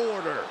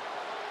Order.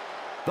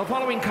 The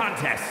following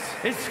contest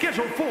is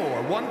scheduled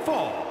for one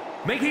fall.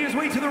 Making his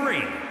way to the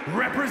ring,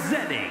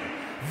 representing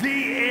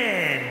the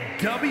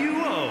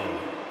NWO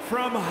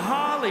from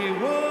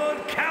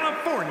Hollywood,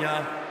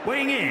 California,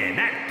 weighing in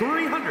at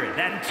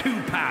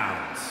 302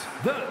 pounds,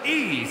 the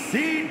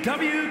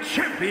ECW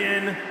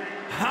champion,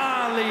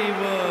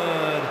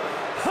 Hollywood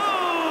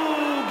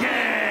Hogan.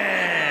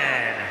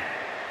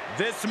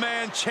 This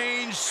man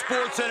changed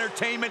sports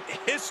entertainment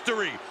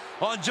history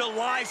on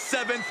July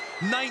 7th,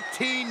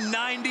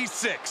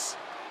 1996.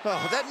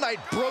 Oh, that night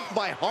broke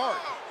my heart.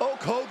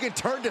 Hulk Hogan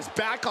turned his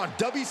back on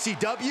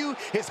WCW,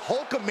 his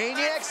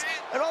Hulkamaniacs,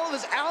 and all of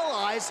his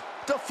allies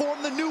to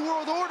form the New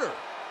World Order.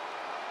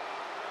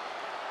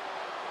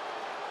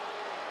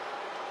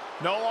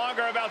 No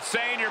longer about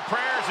saying your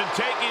prayers and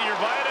taking your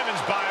vitamins,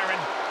 Byron.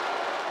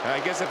 I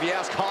guess if you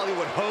ask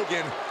Hollywood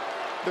Hogan,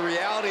 the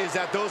reality is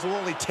that those will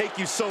only take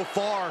you so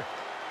far.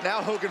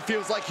 Now Hogan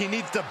feels like he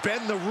needs to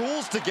bend the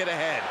rules to get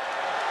ahead.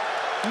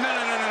 No.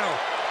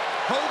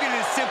 Hogan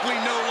is simply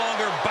no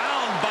longer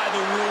bound by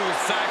the rules,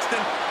 Saxton.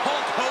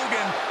 Hulk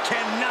Hogan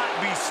cannot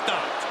be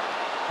stopped.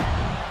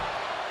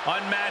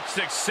 Unmatched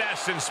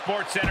success in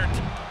sports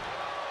entertainment.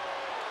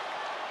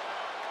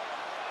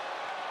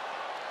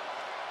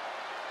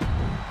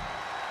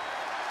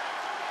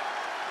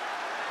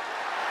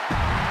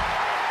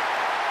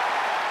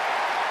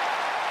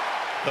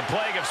 The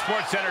plague of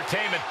sports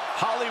entertainment,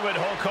 Hollywood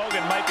Hulk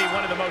Hogan might be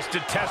one of the most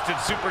detested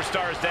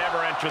superstars to ever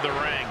enter the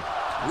ring.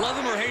 Love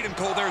him or hate him,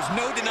 Cole, there's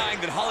no denying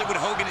that Hollywood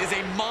Hogan is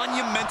a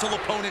monumental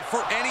opponent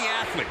for any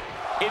athlete.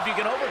 If you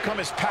can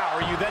overcome his power,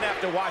 you then have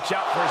to watch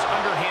out for his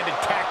underhanded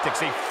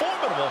tactics. A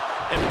formidable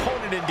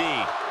opponent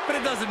indeed. But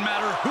it doesn't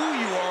matter who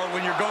you are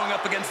when you're going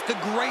up against the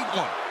great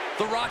one.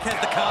 The Rock has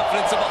the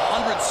confidence of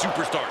 100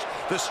 superstars,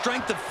 the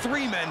strength of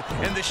 3 men,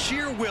 and the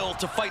sheer will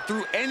to fight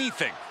through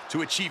anything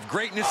to achieve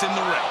greatness in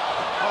the ring.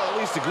 I'll at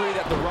least agree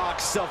that The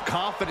Rock's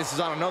self-confidence is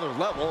on another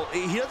level.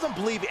 He doesn't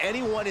believe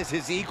anyone is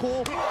his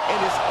equal and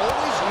is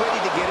always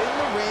ready to get in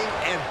the ring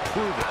and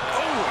prove it.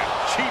 Oh, a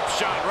cheap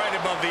shot right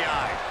above the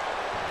eye.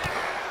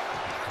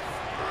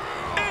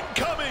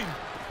 Incoming!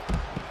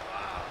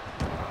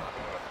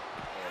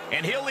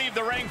 And he'll leave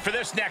the ring for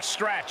this next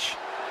stretch.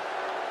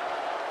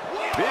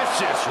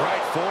 Vicious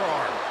right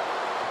forearm.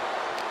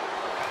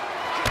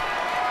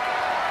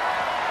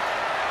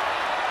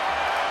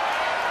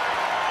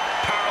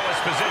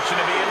 Powerless position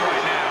to be in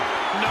right now.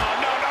 No.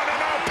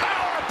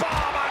 Power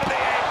bomb onto the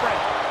apron.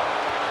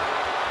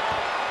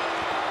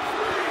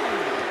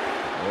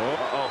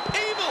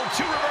 Able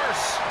to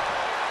reverse.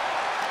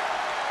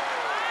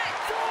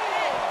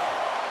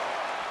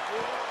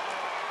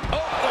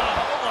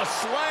 Oh, a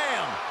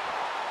slam.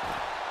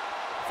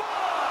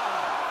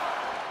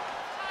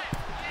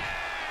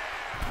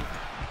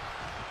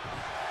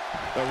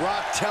 The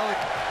Rock telling...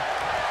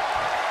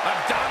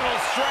 Abdominal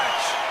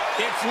stretch.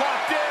 It's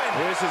locked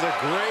in. This is a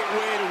great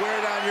way to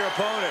wear down your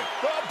opponent.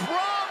 The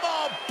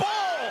Brahma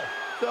Bull.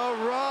 The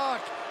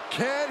Rock,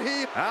 can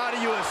he? How do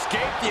you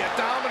escape the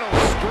abdominal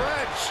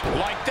stretch?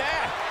 Like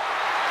that.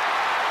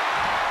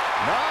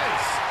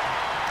 Nice.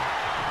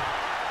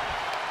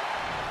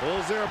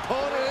 Pulls their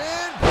opponent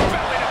in.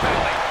 Belly to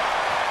belly.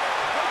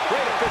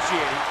 Great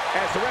officiating,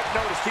 as the ref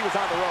noticed he was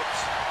on the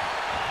ropes.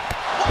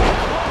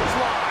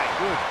 Clothesline.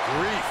 Good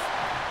grief.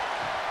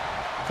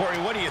 Corey,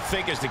 what do you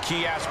think is the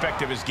key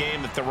aspect of his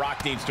game that The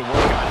Rock needs to work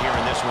on here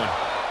in this one?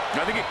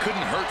 I think it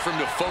couldn't hurt for him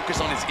to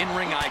focus on his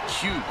in-ring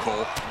IQ,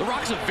 Cole. The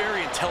Rock's a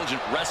very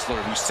intelligent wrestler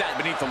who sat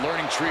beneath the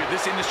learning tree of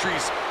this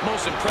industry's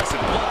most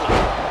impressive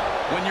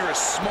bloodline. When you're as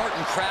smart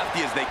and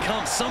crafty as they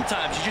come,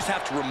 sometimes you just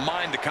have to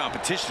remind the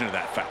competition of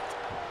that fact.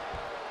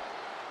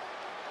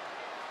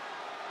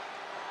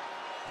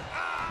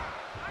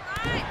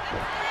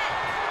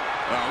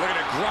 Looking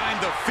to grind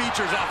the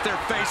features off their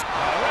face.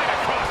 Right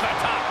across the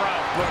top rope.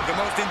 Look, the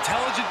most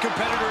intelligent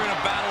competitor in a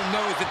battle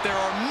knows that there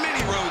are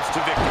many roads to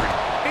victory,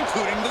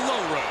 including the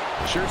low road.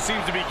 Sure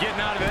seems to be getting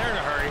out of there in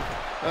a hurry.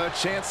 A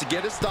chance to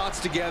get his thoughts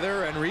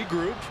together and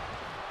regroup.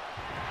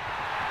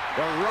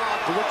 The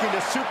Rock looking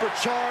to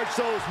supercharge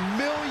those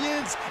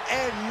millions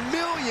and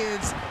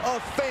millions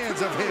of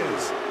fans of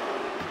his.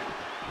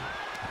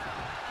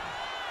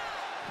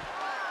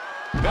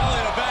 Belly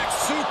to back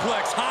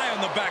suplex high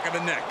on the back of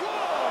the neck.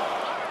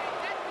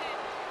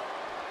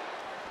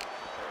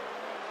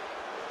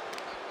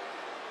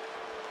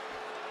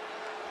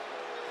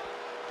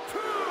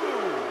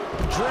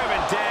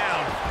 Driven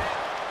down.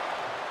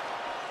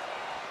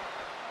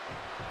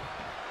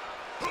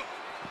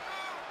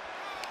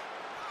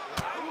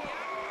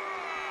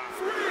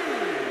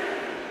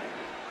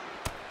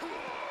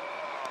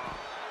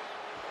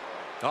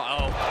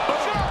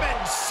 German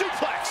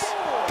suplex.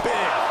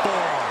 Big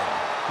forearm.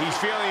 He's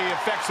feeling the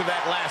effects of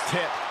that last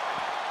hit.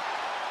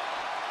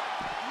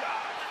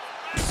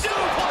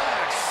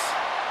 Suplex.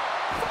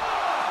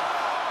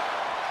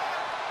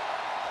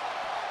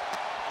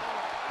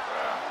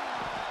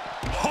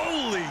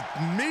 Holy,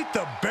 meet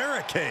the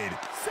barricade.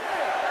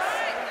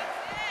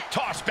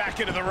 Tossed back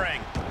into the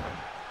ring.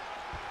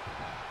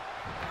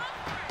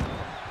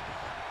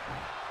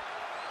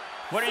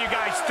 What are you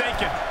guys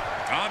thinking?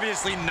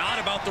 Obviously not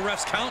about the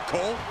ref's count,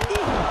 Cole.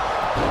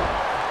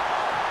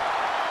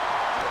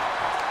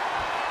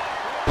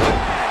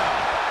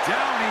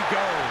 Down he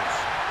goes.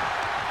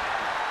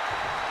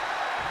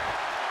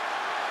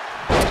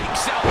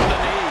 Takes out the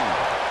knee.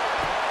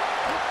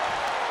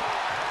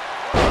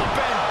 Up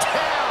and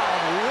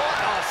down. What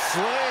a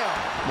slam.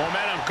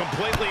 Momentum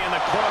completely in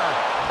the corner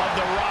of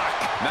The Rock.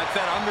 That's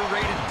that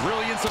underrated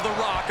brilliance of The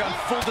Rock on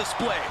full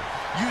display,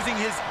 using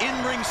his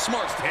in-ring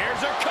smarts.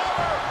 Here's a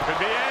cover. Could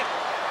be it.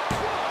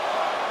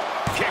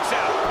 Kicks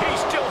out. He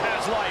still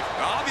has life.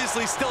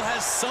 Obviously still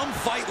has some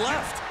fight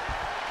left.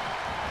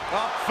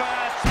 Up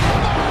fast.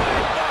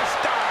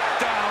 Buster.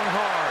 Down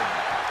hard.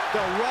 The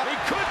Rock. He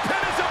could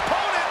pin his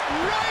opponent.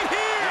 right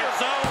here.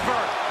 It's over.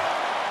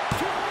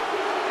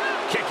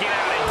 Kicking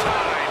out in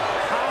time.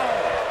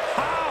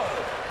 How?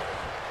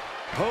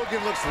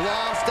 Hogan looks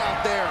lost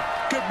out there.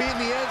 Could mean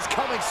the end's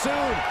coming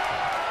soon.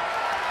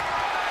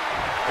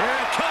 Here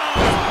it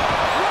comes.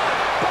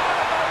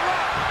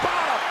 Rock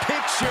bottom.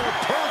 Picture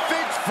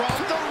perfect from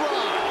The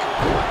Rock.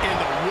 What in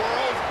the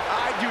world?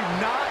 I do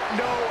not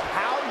know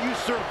how you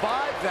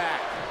survive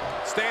that.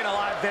 Staying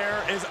alive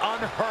there is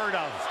unheard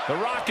of. The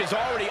Rock is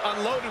already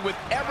unloaded with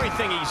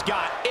everything he's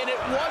got, and it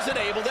wasn't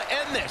able to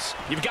end this.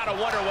 You've got to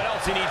wonder what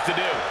else he needs to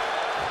do.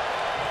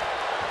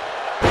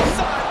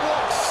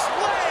 Sidewalk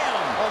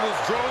slam. Almost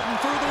drove him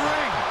through the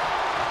ring.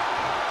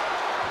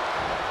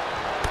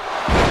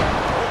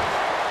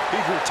 He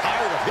grew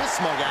tired of his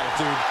smug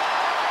attitude.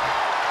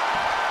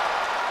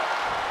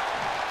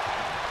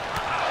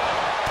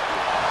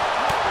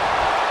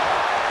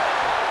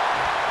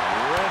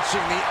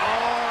 Wrenching the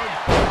arm.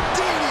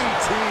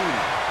 DDT.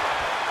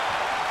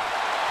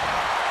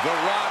 The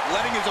Rock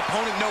letting his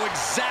opponent know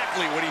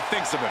exactly what he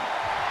thinks of him.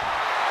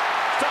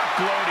 Stop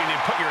gloating and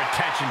put your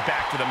attention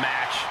back to the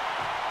match.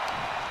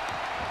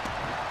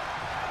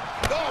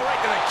 Oh,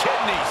 right to the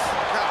kidneys.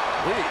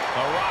 Golly.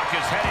 The Rock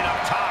is heading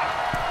up top.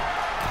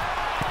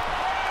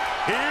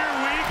 Here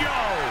we go.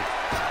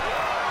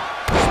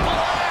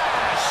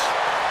 Splash!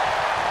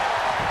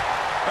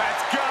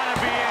 That's gotta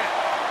be it.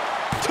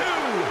 2.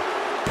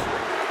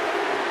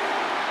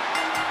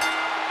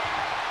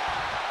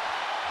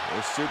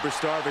 The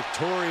superstar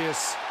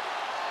victorious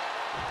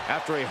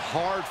after a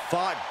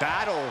hard-fought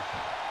battle.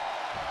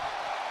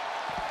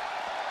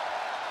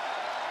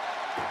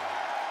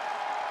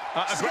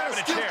 Grabbing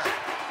a chair.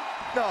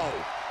 No.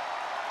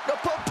 No,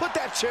 put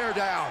that chair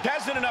down.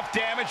 Hasn't enough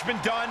damage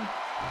been done?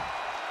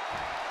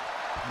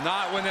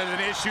 Not when there's an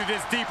issue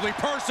this deeply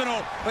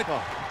personal, but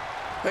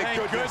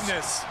Thank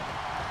goodness.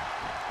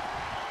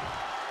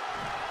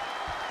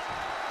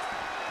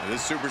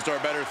 This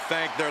superstar better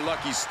thank their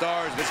lucky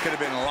stars. This could have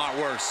been a lot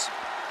worse.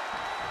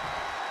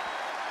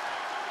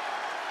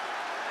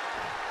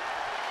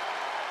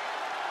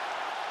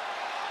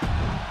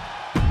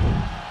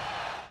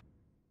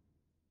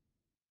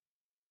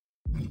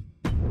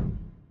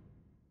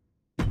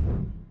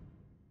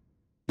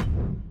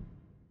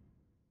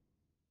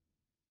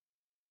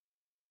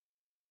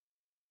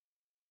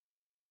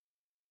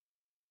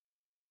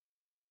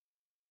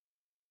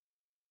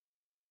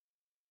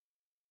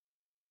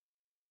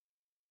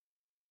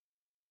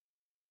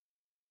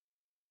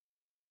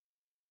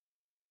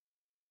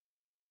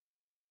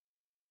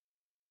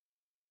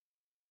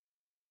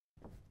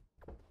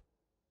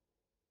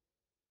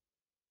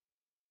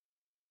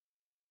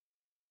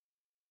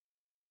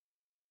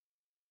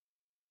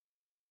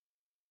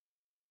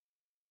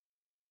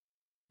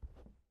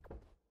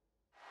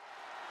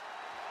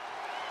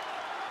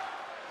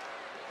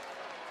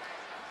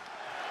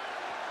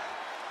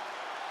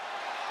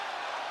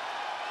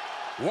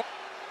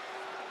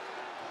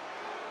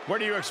 What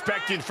are you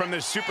expecting from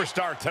this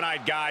superstar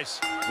tonight, guys?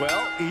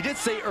 Well, he did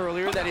say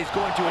earlier that he's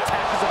going to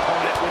attack his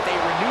opponent with a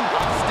renewed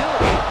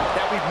hostility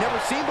that we've never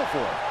seen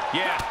before.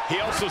 Yeah,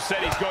 he also said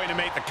he's going to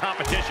make the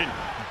competition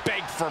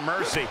beg for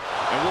mercy.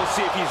 And we'll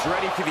see if he's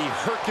ready for the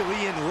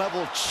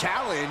Herculean-level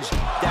challenge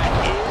that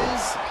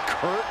is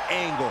Kurt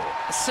Angle.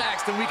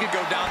 Saxton, we could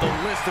go down the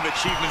list of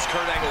achievements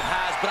Kurt Angle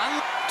has, but I'm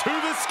to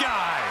the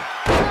sky.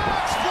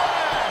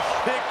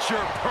 Splash! Picture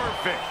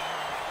perfect.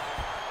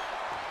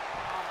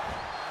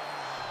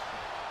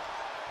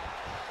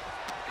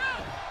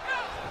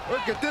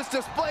 Look at this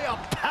display of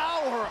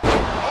power.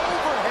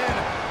 Overhead,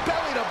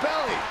 belly to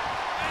belly.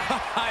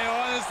 I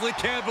honestly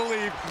can't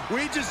believe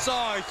we just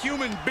saw a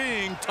human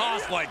being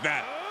tossed like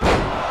that.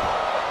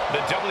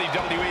 The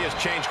WWE has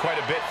changed quite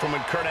a bit from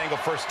when Kurt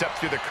Angle first stepped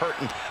through the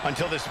curtain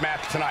until this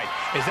match tonight.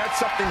 Is that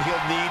something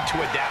he'll need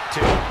to adapt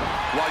to?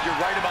 While you're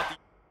right about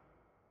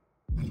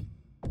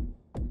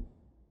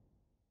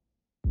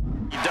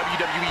the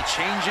WWE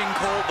changing,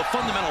 Cole, the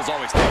fundamentals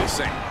always stay the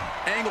same.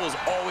 Angle has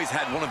always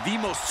had one of the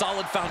most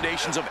solid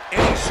foundations of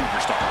any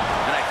superstar,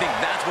 and I think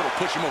that's what will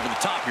push him over the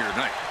top here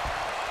tonight.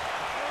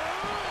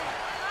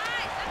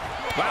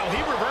 Wow,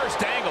 he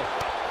reversed Angle.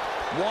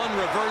 One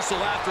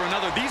reversal after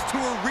another. These two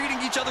are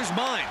reading each other's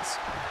minds.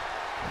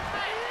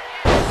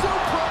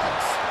 Suplex.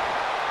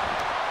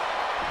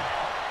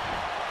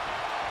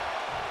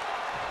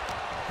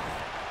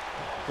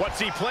 What's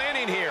he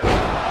planning here?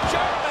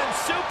 German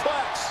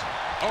suplex.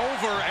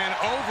 Over and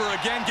over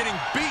again, getting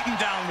beaten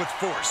down with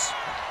force.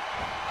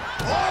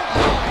 Oh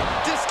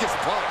my, discus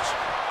punch.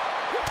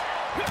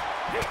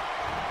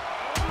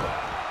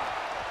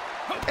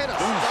 And a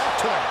stop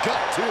to the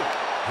gut, too.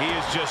 He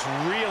is just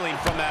reeling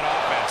from that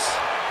offense.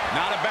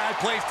 Not a bad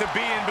place to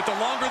be in, but the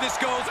longer this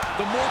goes,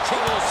 the more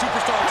trouble a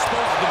superstar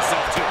exposes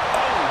himself to.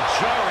 Oh,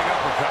 jarring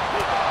uppercut.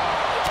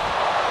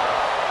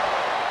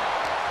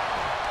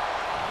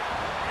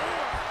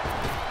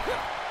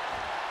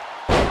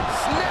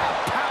 Snap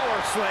power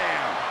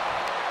slam.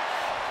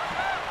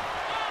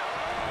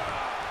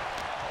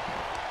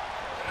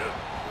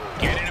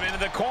 Getting him into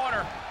the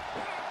corner.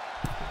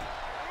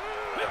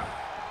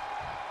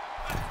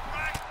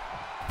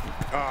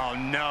 Oh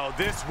no,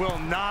 this will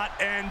not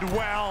end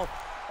well.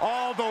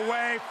 All the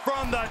way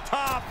from the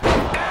top.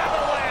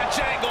 Avalanche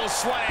angle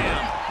slam.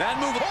 That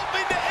move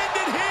Hoping to end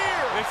it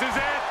here. This is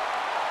it.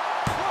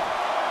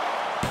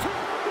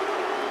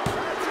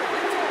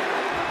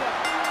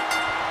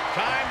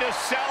 Time to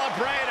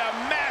celebrate a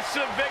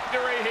massive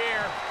victory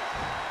here.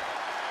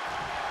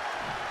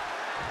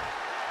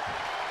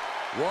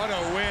 What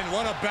a win,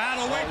 what a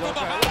battle. Wait for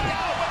the Oh,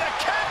 with a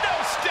kendo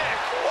stick.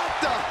 What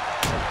the?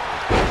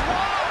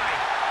 Why?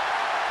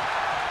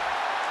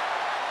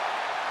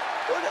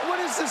 What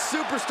is this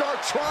superstar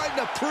trying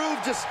to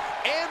prove, just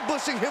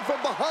ambushing him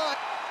from behind?